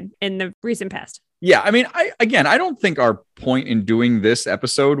I've read in the recent past. Yeah, I mean, I don't think our point in doing this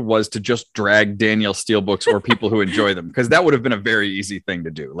episode was to just drag Danielle Steele books or people who enjoy them, because that would have been a very easy thing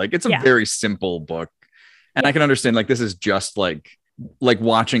to do. Like, it's a very simple book. And I can understand, like, this is just like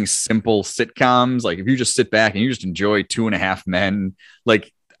watching simple sitcoms. Like, if you just sit back and you just enjoy 2.5 Men,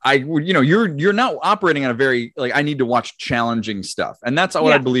 like, you're now operating on a very, like, I need to watch challenging stuff. And that's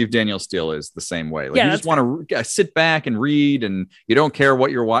what I believe Danielle Steele is the same way. Like, you just want to sit back and read and you don't care what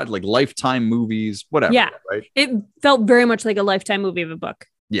you're watching, like Lifetime movies, whatever. Yeah. Right. It felt very much like a Lifetime movie of a book.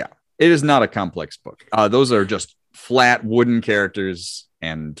 Yeah. It is not a complex book. Those are just flat wooden characters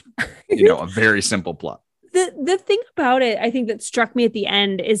and, a very simple plot. The thing about it, I think that struck me at the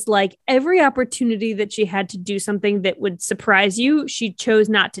end is like every opportunity that she had to do something that would surprise you, she chose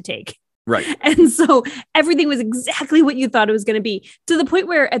not to take. Right. And so everything was exactly what you thought it was going to be, to the point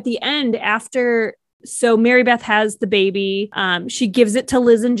where at the end, so Mary Beth has the baby, she gives it to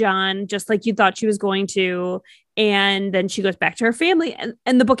Liz and John, just like you thought she was going to. And then she goes back to her family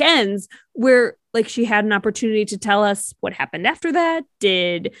and the book ends where like she had an opportunity to tell us what happened after that.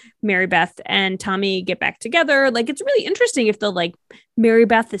 Did Mary Beth and Tommy get back together? Like, it's really interesting if Mary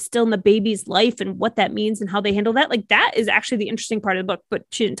Beth is still in the baby's life and what that means and how they handle that. Like, that is actually the interesting part of the book, but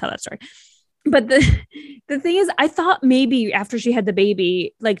she didn't tell that story. But the thing is, I thought maybe after she had the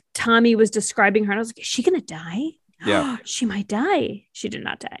baby, like Tommy was describing her and I was like, is she going to die? Yeah. She might die. She did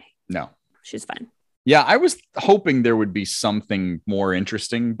not die. No. She's fine. Yeah, I was hoping there would be something more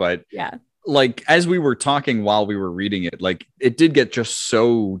interesting, but like as we were talking while we were reading it, like it did get just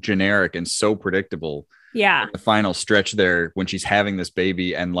so generic and so predictable. Yeah. The final stretch there when she's having this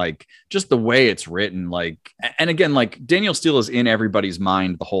baby and like just the way it's written, like, and again, like Danielle Steele is in everybody's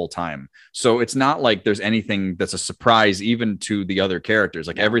mind the whole time. So it's not like there's anything that's a surprise even to the other characters.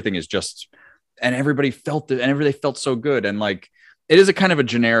 Like everything is just, and everybody felt it and everybody felt so good. And like, it is a kind of a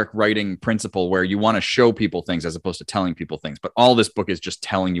generic writing principle where you want to show people things as opposed to telling people things. But all this book is just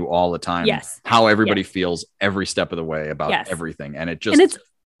telling you all the time how everybody feels every step of the way about everything. And it just...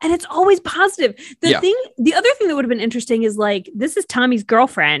 And it's always positive. The other thing that would have been interesting is like, this is Tommy's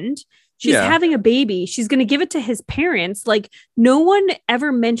girlfriend. She's having a baby. She's going to give it to his parents. Like, no one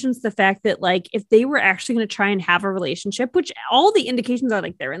ever mentions the fact that, like, if they were actually going to try and have a relationship, which all the indications are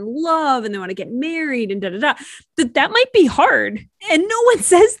like they're in love and they want to get married and that might be hard. And no one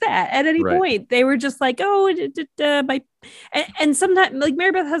says that at any point. They were just like, oh, and sometimes like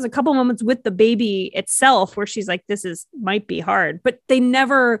Mary Beth has a couple moments with the baby itself where she's like, might be hard, but they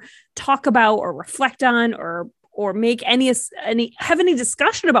never talk about or reflect on or make any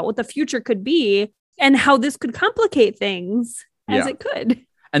discussion about what the future could be and how this could complicate things as it could.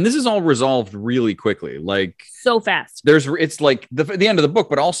 And this is all resolved really quickly, like so fast. It's like the end of the book,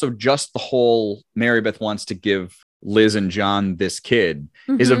 but also just the whole Mary Beth wants to give Liz and John this kid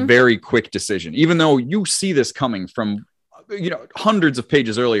is a very quick decision, even though you see this coming from, hundreds of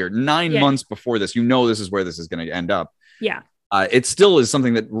pages earlier, 9 months before this, this is where this is going to end up. Yeah. It still is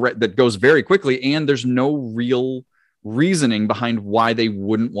something that goes very quickly, and there's no real reasoning behind why they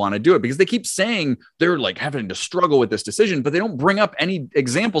wouldn't want to do it, because they keep saying they're like having to struggle with this decision, but they don't bring up any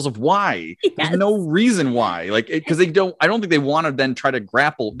examples of why. There's no reason why, like, because I don't think they want to then try to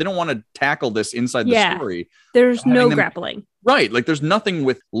grapple. They don't want to tackle this inside the story. There's no grappling. Right. Like there's nothing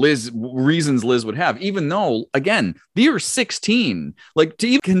with reasons Liz would have, even though, again, they're 16. Like to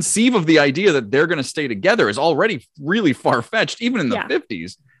even conceive of the idea that they're going to stay together is already really far fetched, even in the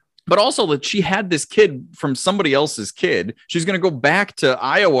 50s. But also that she had this kid from somebody else's kid. She's going to go back to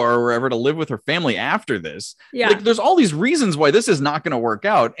Iowa or wherever to live with her family after this. Yeah. Like there's all these reasons why this is not going to work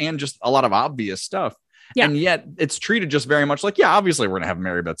out, and just a lot of obvious stuff. Yeah. And yet it's treated just very much like, obviously we're going to have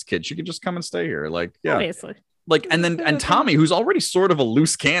Mary Beth's kid. She could just come and stay here. Like, obviously. Like, and Tommy, who's already sort of a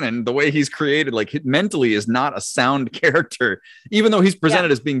loose cannon, the way he's created, like mentally is not a sound character, even though he's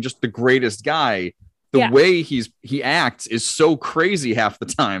presented as being just the greatest guy. The way he acts is so crazy half the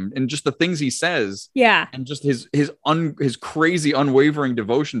time, and just the things he says, and just his crazy unwavering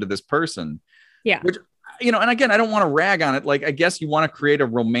devotion to this person, which, you know, and again, I don't want to rag on it. Like, I guess you want to create a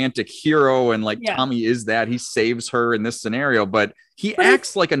romantic hero, and like Tommy is that. He saves her in this scenario, but he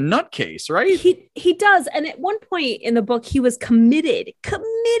acts like a nutcase, right? He does. And at one point in the book, he was committed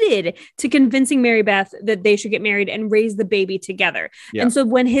to convincing Mary Beth that they should get married and raise the baby together. Yeah. And so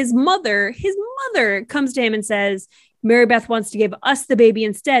when his mother comes to him and says, Mary Beth wants to give us the baby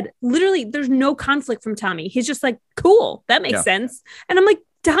instead, literally, there's no conflict from Tommy. He's just like, cool, that makes sense. And I'm like,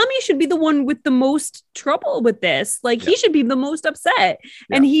 Tommy should be the one with the most trouble with this. Like, he should be the most upset.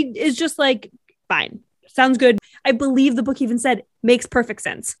 And he is just like, fine, sounds good. I believe the book even said makes perfect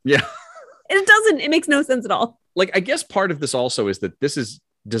sense. Yeah. It doesn't. It makes no sense at all. Like, I guess part of this also is that this is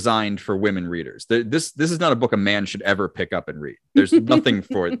designed for women readers. This is not a book a man should ever pick up and read. There's nothing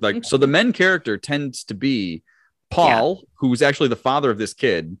for it. Like, so the men character tends to be Paul, who's actually the father of this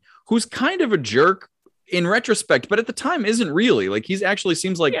kid, who's kind of a jerk in retrospect, but at the time isn't really. Like, he's actually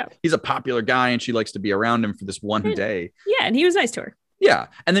seems like he's a popular guy and she likes to be around him for this one day. Yeah. And he was nice to her. Yeah.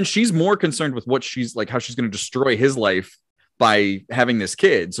 And then she's more concerned with what she's like, how she's going to destroy his life by having this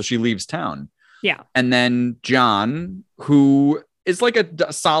kid. So she leaves town. Yeah. And then John, who is like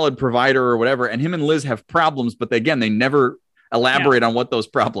a solid provider or whatever. And him and Liz have problems, but they never elaborate on what those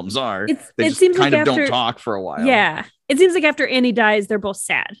problems are. They just kind of don't talk for a while. Yeah. It seems like after Annie dies, they're both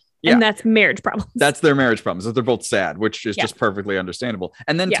sad. Yeah. And that's marriage problems. That's their marriage problems. That they're both sad, which is just perfectly understandable.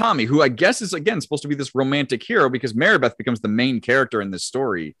 And then Tommy, who I guess is, again, supposed to be this romantic hero, because Mary Beth becomes the main character in this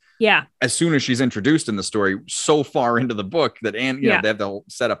story. Yeah. As soon as she's introduced in the story, so far into the book that Anne, they have the whole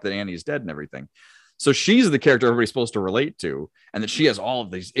setup that Annie's dead and everything. So she's the character everybody's supposed to relate to, and that she has all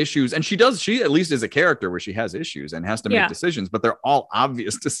of these issues. And she at least is a character where she has issues and has to make decisions, but they're all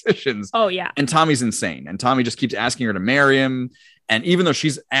obvious decisions. Oh, yeah. And Tommy's insane. And Tommy just keeps asking her to marry him. And even though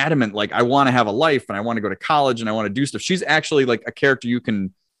she's adamant, like, I want to have a life and I want to go to college and I want to do stuff, she's actually like a character you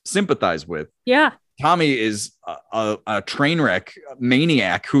can sympathize with. Yeah. Tommy is a train wreck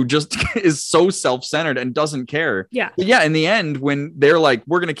maniac who just is so self-centered and doesn't care. Yeah. But yeah. In the end, when they're like,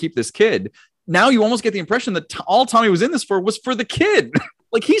 we're going to keep this kid, now you almost get the impression that all Tommy was in this for was for the kid.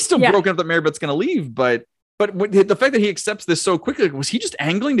 Like, he's still broken up that Mary Beth's going to leave. But the fact that he accepts this so quickly, like, was he just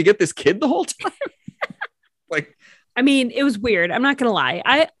angling to get this kid the whole time? Like, I mean, it was weird. I'm not going to lie.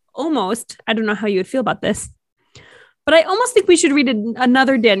 I don't know how you would feel about this, but I almost think we should read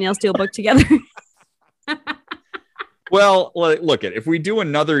another Danielle Steele book together. Well, look, if we do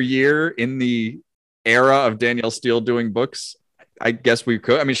another year in the era of Danielle Steele doing books, I guess we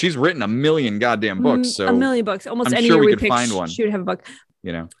could. I mean, she's written a million goddamn books. So a million books. Almost I'm any sure year we we could pick, find one. She would have a book.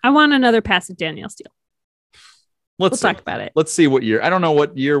 You know, I want another pass at Danielle Steele. We'll talk about it. Let's see what year. I don't know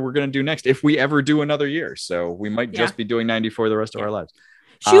what year we're going to do next, if we ever do another year. So we might just be doing 94 the rest of our lives.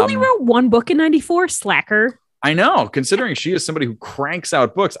 She only wrote one book in 94. Slacker. I know, considering she is somebody who cranks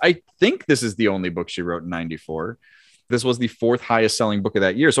out books. I think this is the only book she wrote in 94. This was the fourth highest selling book of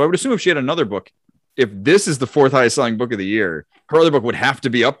that year. So I would assume if she had another book, if this is the fourth highest selling book of the year, her other book would have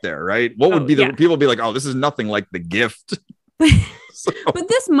to be up there, right? What would be people would be like, oh, this is nothing like The Gift. But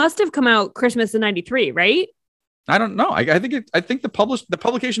this must have come out Christmas of 93, right? I don't know. I think the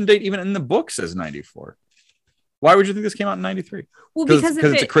publication date even in the book says 94. Why would you think this came out in 93? Well, because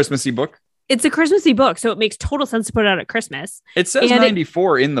it's a Christmassy book. It's a Christmassy book, so it makes total sense to put it out at Christmas. It says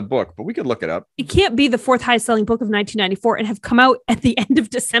 94 in the book, but we could look it up. It can't be the fourth highest selling book of 1994 and have come out at the end of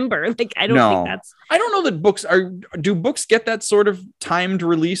December. Like, I don't think that's. I don't know that do books get that sort of timed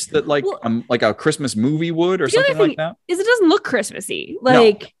release that like a Christmas movie would or something like that? Is it doesn't look Christmassy.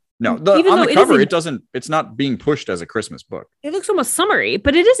 Like. No, on the cover, it's not being pushed as a Christmas book. It looks almost summery,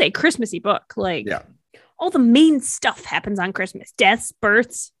 but it is a Christmassy book. Like, all the main stuff happens on Christmas. Deaths,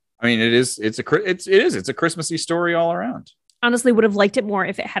 births. I mean, it's a Christmassy story all around. Honestly, would have liked it more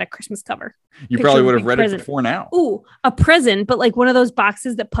if it had a Christmas cover. You probably would have read it before now. Ooh, a present, but like one of those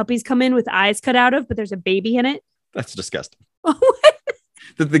boxes that puppies come in with eyes cut out of, but there's a baby in it. That's disgusting.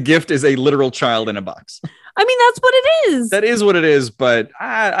 That the gift is a literal child in a box. I mean, that's what it is. That is what it is, but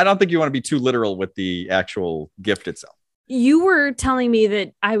I don't think you want to be too literal with the actual gift itself. You were telling me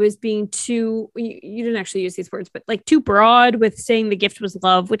that I was being you didn't actually use these words, but like too broad with saying the gift was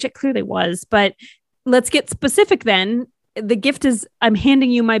love, which it clearly was. But let's get specific then. The gift is I'm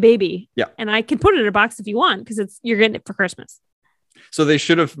handing you my baby. Yeah. And I can put it in a box if you want, because you're getting it for Christmas. So they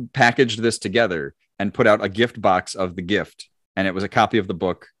should have packaged this together and put out a gift box of the gift. And it was a copy of the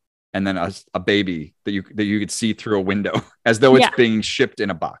book and then a baby that you could see through a window as though it's being shipped in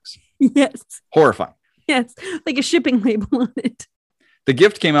a box. Yes. Horrifying. Yes. Like a shipping label on it. The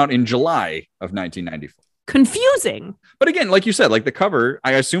Gift came out in July of 1994. Confusing. But again, like you said, like the cover,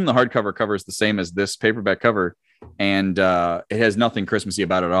 I assume the hardcover cover is the same as this paperback cover. And it has nothing Christmassy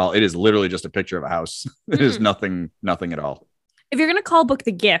about it at all. It is literally just a picture of a house. It is nothing at all. If you're going to call a book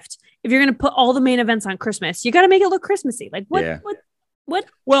The Gift, if you're going to put all the main events on Christmas, you got to make it look Christmassy. Like what? Yeah. What?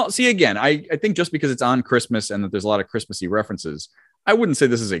 Well, see, again, I think just because it's on Christmas and that there's a lot of Christmassy references, I wouldn't say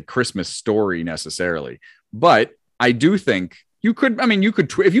this is a Christmas story necessarily, but I do think you could,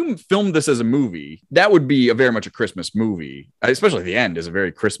 if you filmed this as a movie, that would be very much a Christmas movie, especially the end is a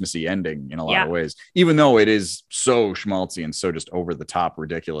very Christmassy ending in a lot of ways, even though it is so schmaltzy and so just over the top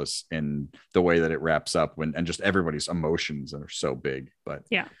ridiculous in the way that it wraps up and just everybody's emotions are so big. But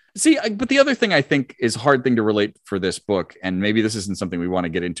see, but the other thing I think is a hard thing to relate for this book, and maybe this isn't something we want to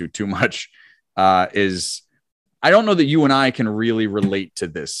get into too much, is I don't know that you and I can really relate to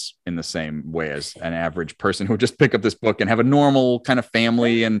this in the same way as an average person who would just pick up this book and have a normal kind of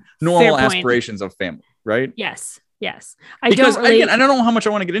family and normal aspirations of family, right? Yes. Again, I don't know how much I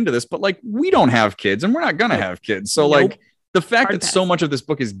want to get into this, but like we don't have kids and we're not going to have kids. So like the fact that so much of this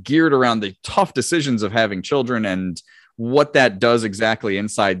book is geared around the tough decisions of having children and what that does exactly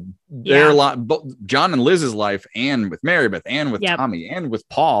inside their life, John and Liz's life, and with Marybeth and with Tommy and with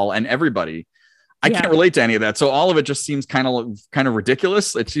Paul and everybody. I can't relate to any of that. So all of it just seems kind of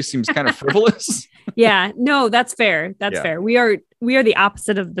ridiculous. It just seems kind of frivolous. No, that's fair. That's fair. We are the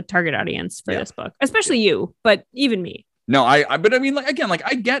opposite of the target audience for this book, especially you, but even me. No, but I mean, like, again, like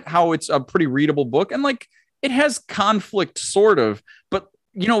I get how it's a pretty readable book and like it has conflict sort of, but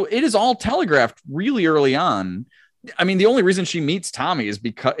you know, it is all telegraphed really early on. I mean, the only reason she meets Tommy is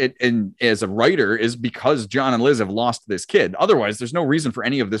because as a writer is because John and Liz have lost this kid. Otherwise, there's no reason for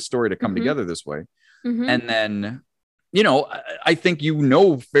any of this story to come together this way. And then, you know, I think,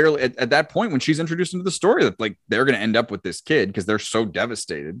 fairly at that point when she's introduced into the story that like they're going to end up with this kid because they're so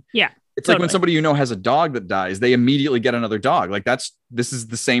devastated. Yeah. It's like when somebody, has a dog that dies, they immediately get another dog. Like this is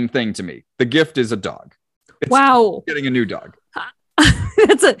the same thing to me. The Gift is a dog. It's getting a new dog.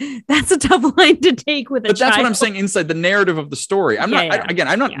 That's a tough line to take with a child. But that's what I'm saying inside the narrative of the story. I'm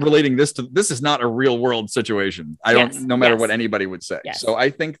not relating this to, this is not a real world situation. No matter what anybody would say. So I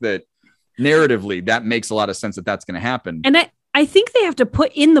think that narratively that makes a lot of sense that that's going to happen. And I think they have to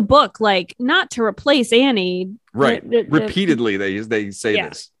put in the book, like not to replace Annie. Right. Repeatedly they say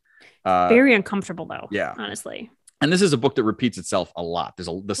this. Very uncomfortable though. Yeah. Honestly. And this is a book that repeats itself a lot.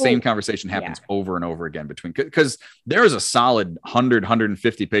 The same conversation happens over and over again because there is a solid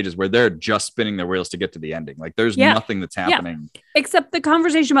 150 pages where they're just spinning their wheels to get to the ending. Like there's nothing that's happening. Except the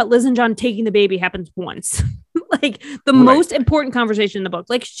conversation about Liz and John taking the baby happens once. Like the most important conversation in the book.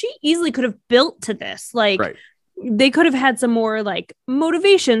 Like she easily could have built to this. Like they could have had some more like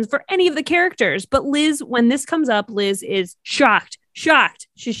motivations for any of the characters. But Liz, when this comes up, Liz is shocked.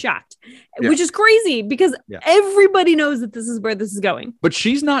 She's shocked, which is crazy because everybody knows that this is where this is going. But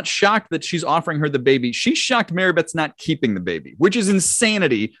she's not shocked that she's offering her the baby. She's shocked Marybeth's not keeping the baby, which is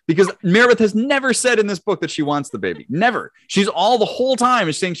insanity because Marybeth has never said in this book that she wants the baby. Never. She's the whole time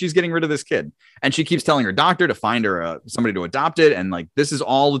is saying she's getting rid of this kid. And she keeps telling her doctor to find her somebody to adopt it. And like, this is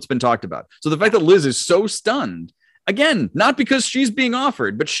all that's been talked about. So the fact that Liz is so stunned, again, not because she's being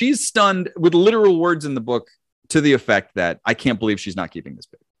offered, but she's stunned with literal words in the book to the effect that I can't believe she's not keeping this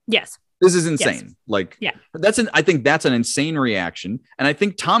baby. Yes. This is insane. I think that's an insane reaction. And I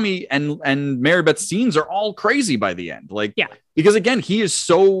think Tommy and Marybeth's scenes are all crazy by the end. Because again, he is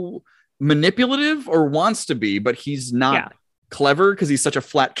so manipulative or wants to be, but he's not clever because he's such a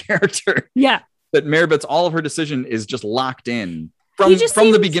flat character. Yeah. That Marybeth's, all of her decision is just locked in from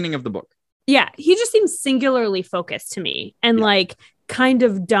the beginning of the book. Yeah. He just seems singularly focused to me and like kind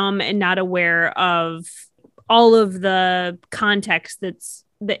of dumb and not aware of all of the context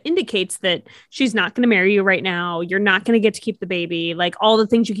that indicates that she's not going to marry you right now. You're not going to get to keep the baby. Like all the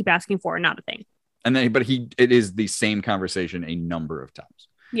things you keep asking for are not a thing. And then, it is the same conversation a number of times.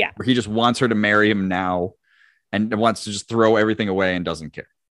 Yeah. Where he just wants her to marry him now and wants to just throw everything away and doesn't care.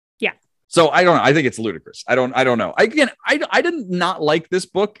 Yeah. So I don't know. I think it's ludicrous. I don't know. I did not like this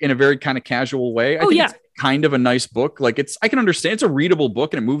book in a very kind of casual way. I think it's kind of a nice book. Like I can understand it's a readable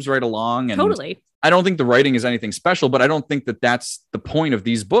book and it moves right along. And totally. I don't think the writing is anything special, but I don't think that that's the point of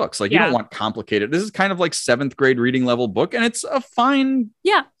these books. Like you don't want complicated. This is kind of like 7th grade reading level book. And it's a fine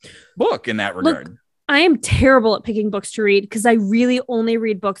book in that regard. Look, I am terrible at picking books to read because I really only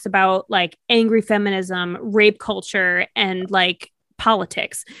read books about like angry feminism, rape culture, and like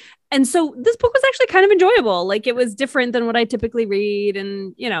politics. And so this book was actually kind of enjoyable. Like it was different than what I typically read.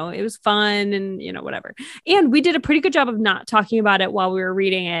 And, it was fun and, whatever. And we did a pretty good job of not talking about it while we were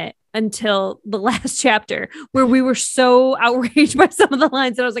reading it until the last chapter, where we were so outraged by some of the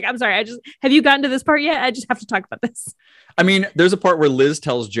lines that I was like, I'm sorry, have you gotten to this part yet? I just have to talk about this. I mean, there's a part where Liz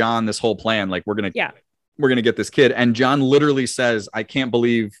tells John this whole plan, like we're going to get this kid. And John literally says, I can't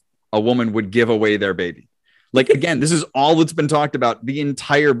believe a woman would give away their baby. Like, again, this is all that's been talked about the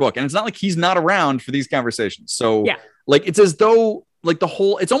entire book. And it's not like he's not around for these conversations. So like, it's as though like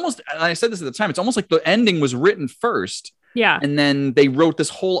it's almost, and I said this at the time, it's almost like the ending was written first. Yeah. And then they wrote this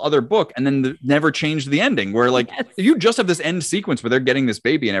whole other book and then never changed the ending, where like, if you just have this end sequence where they're getting this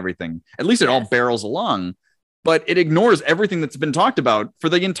baby and everything, at least it all barrels along, but it ignores everything that's been talked about for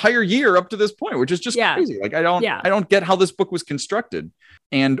the entire year up to this point, which is just crazy. Like, I don't get how this book was constructed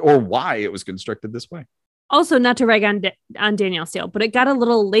or why it was constructed this way. Also, not to rag on Danielle Steele, but it got a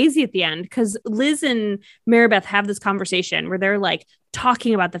little lazy at the end because Liz and Maribeth have this conversation where they're like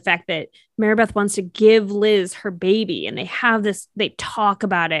talking about the fact that Maribeth wants to give Liz her baby, and they talk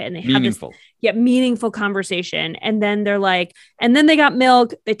about it and they have this meaningful conversation. And then they're like, and then they got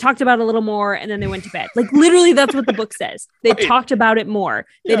milk. They talked about it a little more and then they went to bed. Like literally that's what the book says. They talked about it more.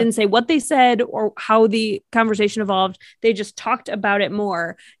 They didn't say what they said or how the conversation evolved. They just talked about it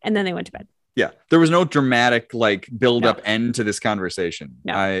more and then they went to bed. Yeah, there was no dramatic like build up end to this conversation.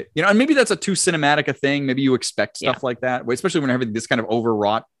 No. And maybe that's a too cinematic a thing. Maybe you expect stuff like that, especially when you're having this kind of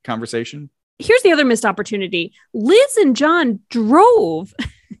overwrought conversation. Here's the other missed opportunity. Liz and John drove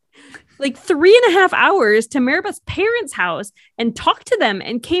like 3.5 hours to Maribeth's parents' house and talked to them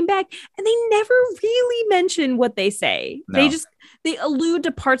and came back, and they never really mention what they say. No. They allude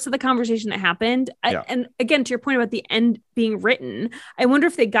to parts of the conversation that happened. And again, to your point about the end being written, I wonder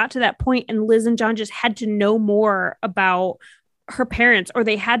if they got to that point and Liz and John just had to know more about her parents, or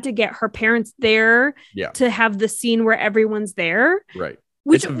they had to get her parents there to have the scene where everyone's there. Right.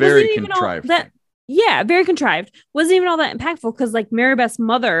 Which it's very contrived. Very contrived. Wasn't even all that impactful because like Maribeth's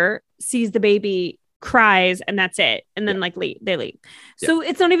mother sees the baby, cries, and that's it. And then they leave. So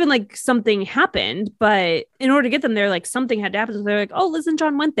it's not even like something happened, but in order to get them there, like something had to happen. So they're like, oh, Liz and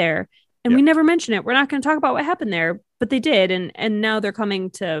John went there and we never mention it. We're not going to talk about what happened there, but they did. And now they're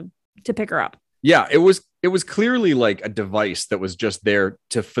coming to pick her up. Yeah, it was clearly like a device that was just there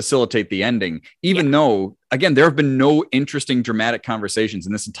to facilitate the ending, even though, again, there have been no interesting dramatic conversations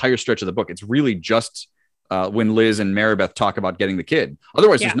in this entire stretch of the book. It's really just when Liz and Maribeth talk about getting the kid.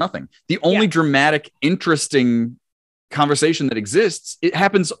 Otherwise, there's nothing. The only dramatic, interesting conversation that exists, it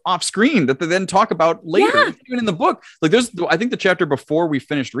happens off screen that they then talk about later, even in the book. Like I think the chapter before we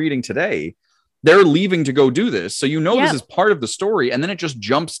finished reading today, they're leaving to go do this. So, this is part of the story. And then it just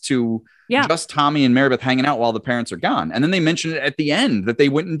jumps to just Tommy and Maribeth hanging out while the parents are gone. And then they mention it at the end that they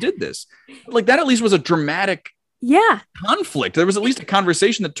went and did this. Like that at least was a dramatic conflict. There was at least a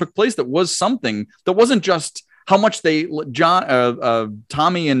conversation that took place that was something that wasn't just how much Tommy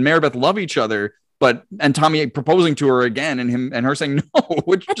and Maribeth love each other, and Tommy proposing to her again and her saying no,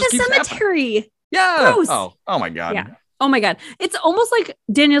 which at just the cemetery. Happening. Yeah. Gross. Oh my God. Yeah. Oh my God. It's almost like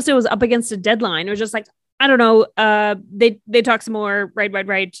Danielle Steele was up against a deadline. It was just like, I don't know. They talk some more.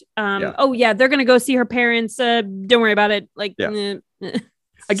 Right. Oh yeah. They're going to go see her parents. Don't worry about it. Like,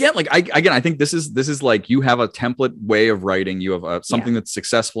 Again, I think this is like you have a template way of writing. You have something that's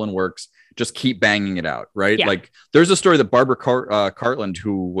successful and works. Just keep banging it out, right? Yeah. Like there's a story that Barbara Cartland,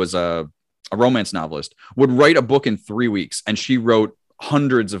 who was a romance novelist, would write a book in 3 weeks, and she wrote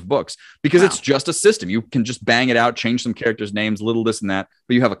hundreds of books because it's just a system. You can just bang it out, change some characters' names, little this and that,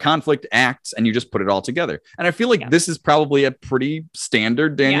 but you have a conflict, acts, and you just put it all together. And I feel like this is probably a pretty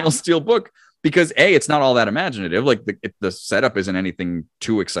standard Danielle Steele book. Because it's not all that imaginative. Like the setup isn't anything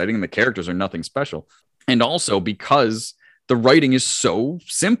too exciting. And the characters are nothing special. And also because the writing is so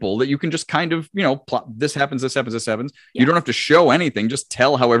simple that you can just kind of, plot, this happens. Yeah. You don't have to show anything. Just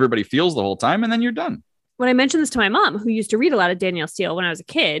tell how everybody feels the whole time. And then you're done. When I mentioned this to my mom, who used to read a lot of Danielle Steele when I was a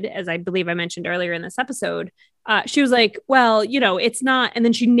kid, as I believe I mentioned earlier in this episode, she was like, well, it's not. And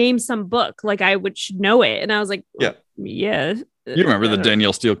then she named some book like I should know it. And I was like, yeah. You remember the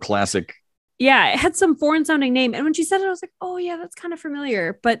Danielle Steele classic. Yeah, it had some foreign sounding name. And when she said it, I was like, oh yeah, that's kind of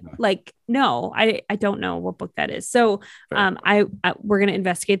familiar. But no, I don't know what book that is. So we're going to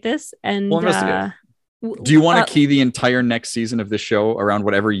investigate this. And we'll investigate. Do you want to key the entire next season of this show around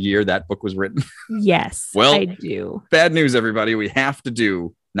whatever year that book was written? Yes, well, I do. Bad news, everybody. We have to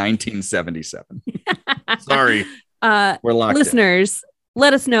do 1977. Sorry. We're locked listeners,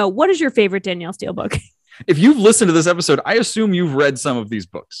 let us know. What is your favorite Danielle Steele book? If you've listened to this episode, I assume you've read some of these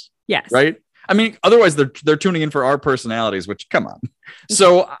books. Yes. Right? I mean, otherwise they're tuning in for our personalities, which come on.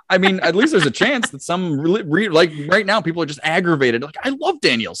 So, I mean, at least there's a chance that some like right now, people are just aggravated. Like, I love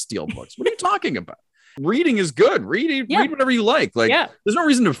Danielle Steele books. What are you talking about? Reading is good. Read whatever you like. Like, there's no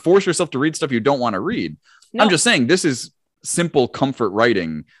reason to force yourself to read stuff you don't want to read. No. I'm just saying this is simple comfort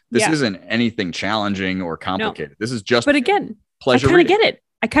writing. This isn't anything challenging or complicated. This is just, but again, pleasure. I kind of get it.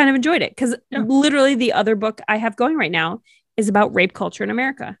 I kind of enjoyed it because literally the other book I have going right now is about rape culture in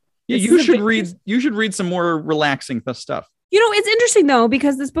America. Yeah, you should read some more relaxing stuff. You know, it's interesting though,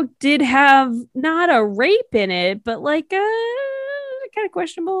 because this book did have not a rape in it, but like a kind of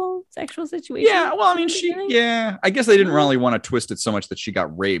questionable sexual situation. Yeah, well, I mean, I guess they didn't really want to twist it so much that she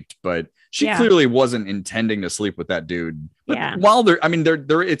got raped, but she clearly wasn't intending to sleep with that dude. But while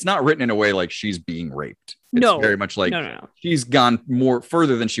it's not written in a way like she's being raped. It's very much like she's gone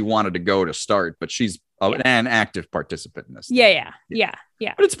further than she wanted to go to start, but she's an active participant in this. Yeah.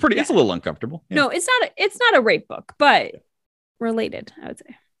 But it's pretty. It's a little uncomfortable. Yeah. No, it's not a rape book, but related, I would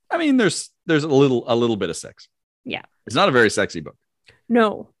say. I mean, there's a little bit of sex. Yeah, it's not a very sexy book.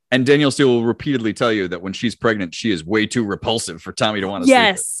 No. And Danielle Steele will repeatedly tell you that when she's pregnant, she is way too repulsive for Tommy to want to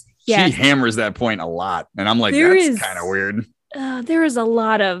sleep with. She hammers that point a lot, and I'm like, that's kind of weird. There is a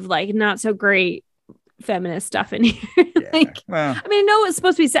lot of like not so great feminist stuff in here. I mean, no, it's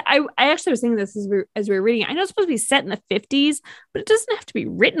supposed to be set. I actually was thinking this as we were reading. I know it's supposed to be set in the 50s, but it doesn't have to be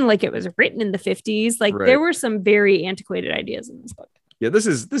written like it was written in the 50s. Like there were some very antiquated ideas in this book. Yeah, this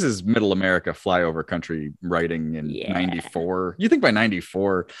is middle America flyover country writing in 94. You think by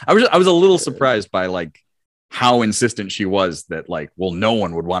 94, I was a little surprised by like how insistent she was that like, well, no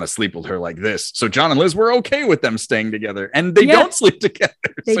one would want to sleep with her like this. So John and Liz were okay with them staying together, and they don't sleep together.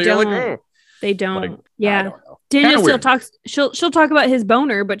 They so don't. You're like, oh. They don't. Like, yeah. Don't know. Danielle still talks. She'll talk about his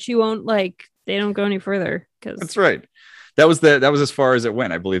boner, but she won't like. They don't go any further because that's right. That was as far as it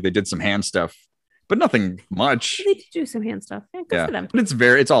went. I believe they did some hand stuff, but nothing much. They did do some hand stuff. Yeah, for them. But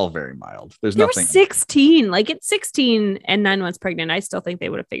it's all very mild. There's nothing. They were 16. Like at 16 and 9 months pregnant, I still think they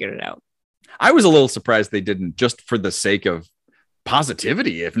would have figured it out. I was a little surprised they didn't, just for the sake of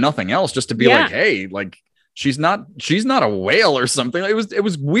positivity, if nothing else, just to be like, hey, like. She's not a whale or something. It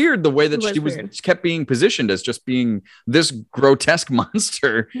was weird the way that she kept being positioned as just being this grotesque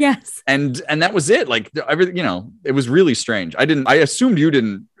monster. Yes. And that was it. Like everything, it was really strange. I assumed you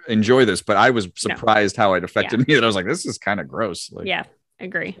didn't enjoy this, but I was surprised how it affected me, that I was like, this is kind of gross. Like, yeah,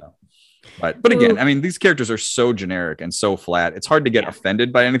 agree. So. But again, I mean, these characters are so generic and so flat. It's hard to get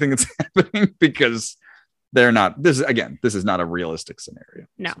offended by anything that's happening because they're not, this is not a realistic scenario.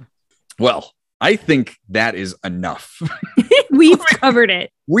 No. So, well, I think that is enough. We've covered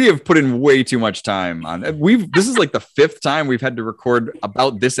it. We have put in way too much time on it. This is like the 5th time we've had to record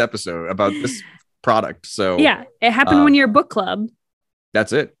about this episode, about this product. So yeah, it happened when you're a book club.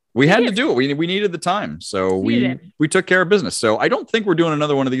 That's it. We had to do it. We needed the time. So we took care of business. So I don't think we're doing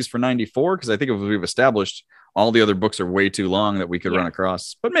another one of these for 94, because I think if we've established all the other books are way too long that we could run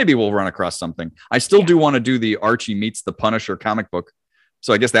across, but maybe we'll run across something. I still do want to do the Archie Meets the Punisher comic book.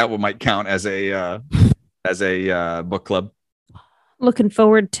 So I guess that might count as a book club. Looking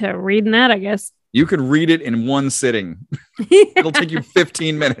forward to reading that, I guess. You could read it in one sitting. It'll take you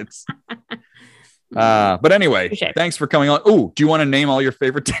 15 minutes. But anyway, thanks for coming on. Oh, do you want to name all your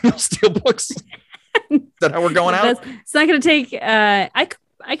favorite Danielle Steele books? Is that how we're going out? It's not going to take. I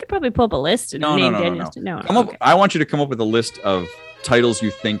could probably pull up a list and name Danielle Steele. No. I want you to come up with a list of titles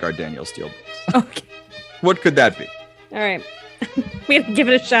you think are Danielle Steele books. Okay. What could that be? All right. We have to give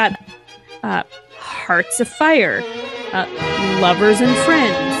it a shot. Hearts of Fire, Lovers and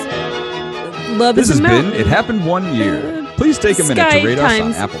Friends, Love is a Mountain. This has been It Happened One Year. Please take a minute to rate us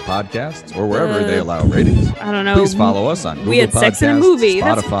on Apple Podcasts or wherever they allow ratings. I don't know. Please follow us on Google Podcasts,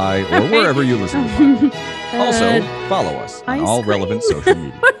 Spotify, or wherever you listen to podcasts. Also, follow us on all relevant social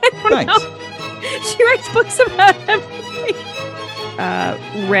media. Thanks. She writes books about everything.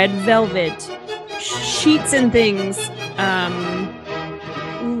 Red Velvet, Sheets and Things,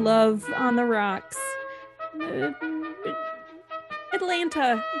 Love on the Rocks,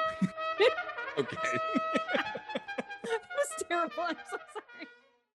 Atlanta. Okay. That was terrible. I'm so